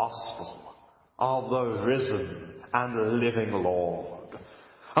the gospel of the risen and living Lord.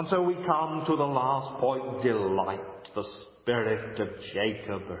 And so we come to the last point, delight, the spirit of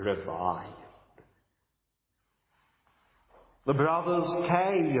Jacob revived. The brothers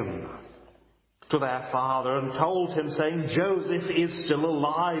came to their father and told him, saying, Joseph is still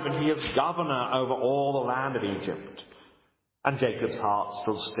alive and he is governor over all the land of Egypt. And Jacob's heart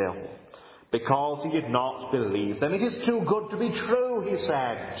stood still, because he did not believe them. It is too good to be true, he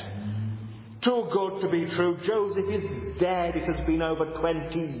said. Too good to be true. Joseph is dead. It has been over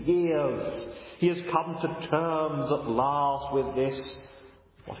 20 years. He has come to terms at last with this,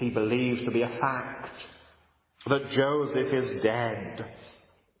 what he believes to be a fact, that Joseph is dead.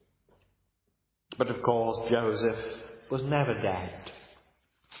 But of course, Joseph was never dead.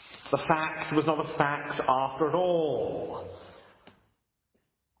 The fact was not a fact after all.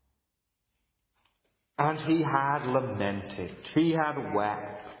 And he had lamented. He had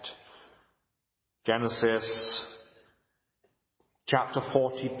wept. Genesis chapter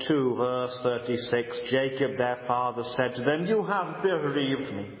 42, verse 36, Jacob their father said to them, you have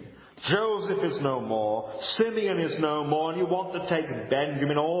bereaved me. Joseph is no more. Simeon is no more. And you want to take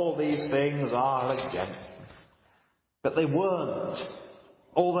Benjamin. All these things are against me. But they weren't.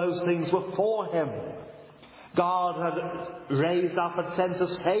 All those things were for him. God had raised up and sent a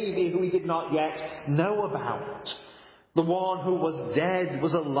Saviour who he did not yet know about. The one who was dead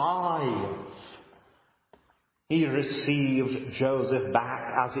was alive. He received Joseph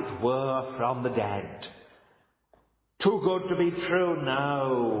back, as it were, from the dead. Too good to be true?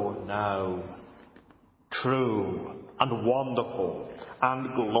 No. True and wonderful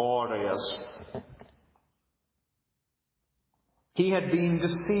and glorious. He had been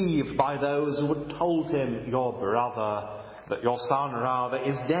deceived by those who had told him, your brother, that your son rather,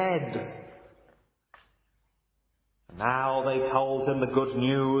 is dead. Now they told him the good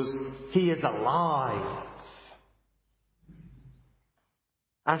news, he is alive.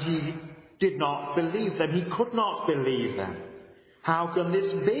 And he did not believe them. He could not believe them. How can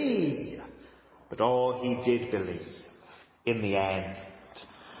this be? But he did believe in the end.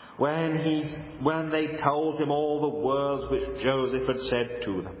 When they told him all the words which Joseph had said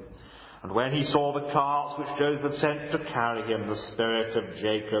to them, and when he saw the carts which Joseph had sent to carry him, the spirit of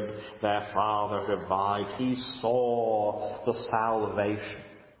Jacob, their father, revived. He saw the salvation,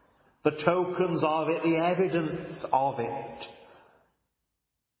 the tokens of it, the evidence of it.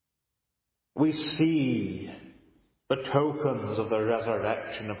 We see the tokens of the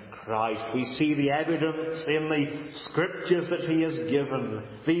resurrection of Christ. We see the evidence in the scriptures that he has given.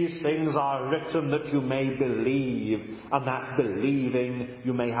 These things are written that you may believe, and that believing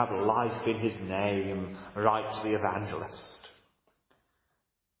you may have life in his name, writes the evangelist.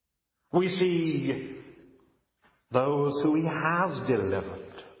 We see those who he has delivered.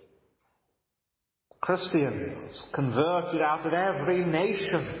 Christians converted out of every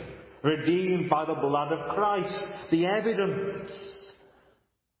nation, redeemed by the blood of Christ, the evidence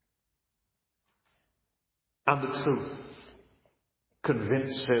and the truth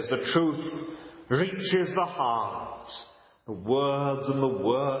convinces, the truth reaches the heart, the words and the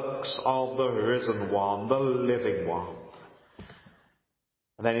works of the risen one, the living one.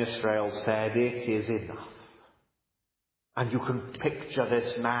 And then Israel said, "It is enough." And you can picture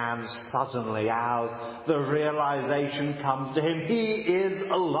this man suddenly as the realization comes to him. He is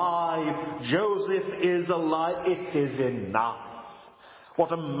alive. Joseph is alive. It is enough.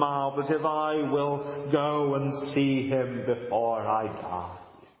 What a marvel it is. I will go and see him before I die.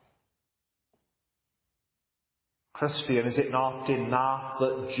 Christian, is it not enough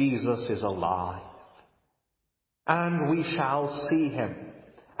that Jesus is alive? And we shall see him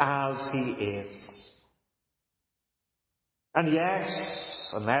as he is. And yes,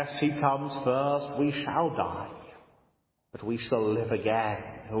 unless he comes first, we shall die. But we shall live again.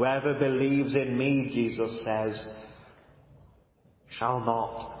 Whoever believes in me, Jesus says, shall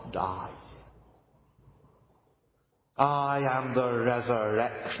not die. I am the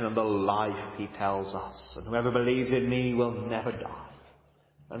resurrection and the life, he tells us. And whoever believes in me will never die.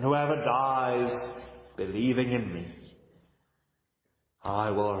 And whoever dies believing in me,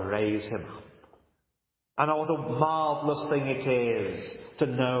 I will raise him up. And what a marvellous thing it is to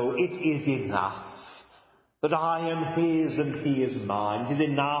know it is enough that I am his and he is mine. It is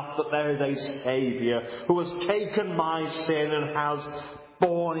enough that there is a Saviour who has taken my sin and has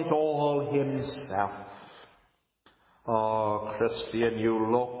borne it all himself. Oh, Christian,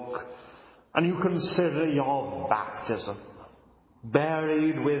 you look and you consider your baptism,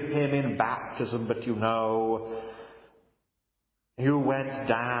 buried with him in baptism, but you know you went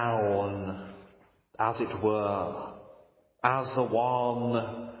down, as it were, as the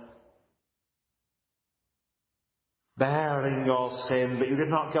one bearing your sin, but you did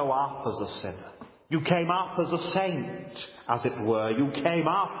not go up as a sinner. You came up as a saint, as it were. You came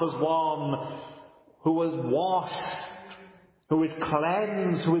up as one who was washed, who is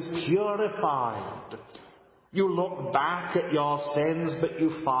cleansed, who is purified. You look back at your sins, but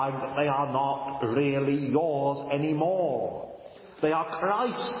you find that they are not really yours anymore. They are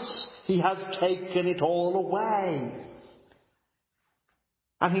Christ's. He has taken it all away.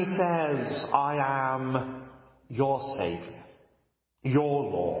 And he says, I am your Saviour, your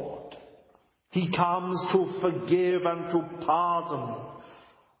Lord. He comes to forgive and to pardon.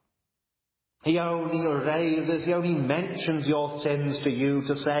 He only erases, he only mentions your sins to you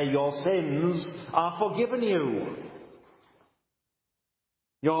to say your sins are forgiven you.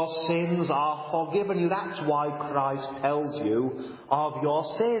 Your sins are forgiven you. That's why Christ tells you of your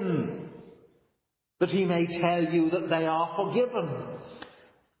sin, that he may tell you that they are forgiven.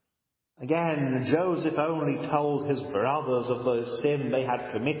 Again, Joseph only told his brothers of the sin they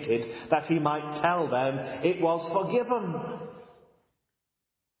had committed that he might tell them it was forgiven.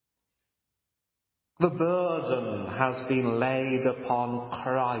 The burden has been laid upon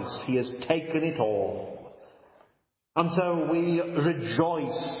Christ. He has taken it all. And so we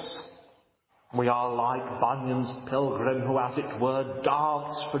rejoice. We are like Bunyan's pilgrim who, as it were,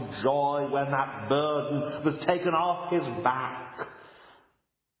 danced for joy when that burden was taken off his back.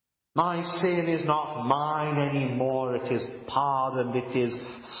 My sin is not mine anymore. It is pardoned. It is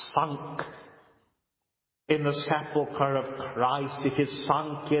sunk in the sepulchre of Christ. It is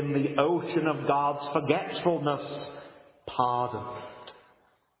sunk in the ocean of God's forgetfulness. Pardoned.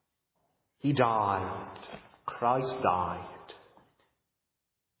 He died. Christ died.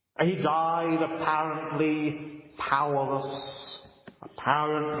 He died apparently powerless,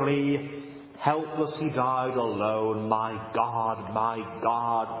 apparently helpless. He died alone. My God,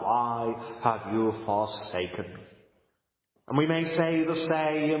 why have you forsaken me? And we may say the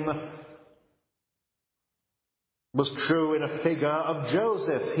same was true in a figure of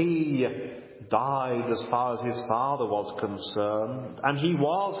Joseph. He died as far as his father was concerned, and he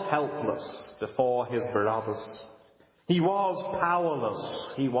was helpless before his brothers. He was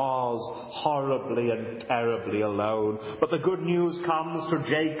powerless. He was horribly and terribly alone. But the good news comes to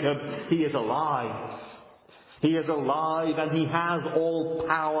Jacob. He is alive. He is alive, and he has all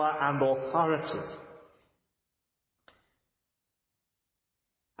power and authority.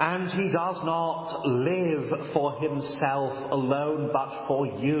 And he does not live for himself alone, but for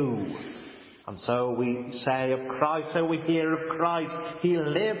you. And so we say of Christ, so we hear of Christ. He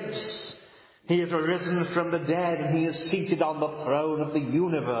lives. He is arisen from the dead, and he is seated on the throne of the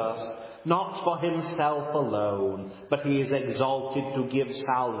universe, not for himself alone, but he is exalted to give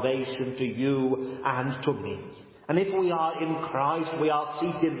salvation to you and to me. And if we are in Christ, we are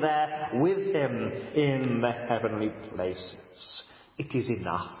seated there with him in the heavenly places. It is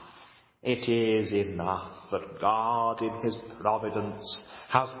enough. It is enough that God in his providence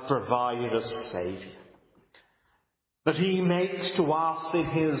has provided a Saviour. That he makes to us in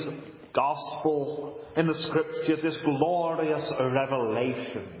his gospel, in the scriptures, this glorious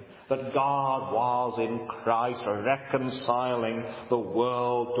revelation that God was in Christ reconciling the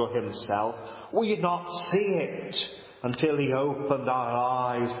world to himself. We did not see it until he opened our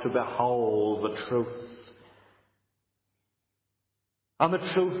eyes to behold the truth. And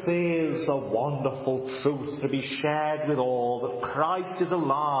the truth is a wonderful truth to be shared with all, that Christ is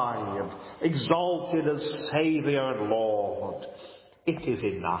alive, exalted as Saviour and Lord. It is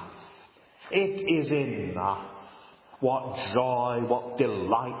enough. It is enough. What joy, what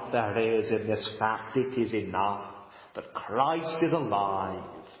delight there is in this fact. It is enough that Christ is alive,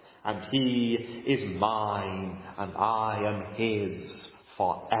 and he is mine, and I am his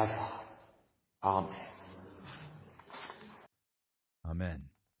forever. Amen. Amen.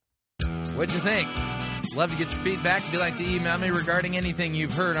 What'd you think? Love to get your feedback. If you'd like to email me regarding anything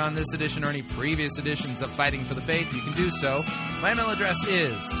you've heard on this edition or any previous editions of Fighting for the Faith, you can do so. My email address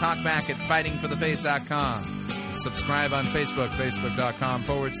is talkback@fightingforthefaith.com. Subscribe on Facebook,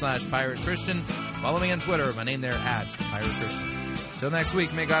 facebook.com/Pirate Christian. Follow me on Twitter. My name there @Pirate Christian. Till next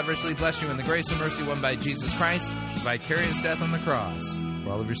week, may God richly bless you in the grace and mercy won by Jesus Christ, his vicarious death on the cross,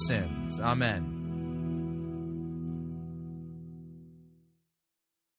 for all of your sins. Amen.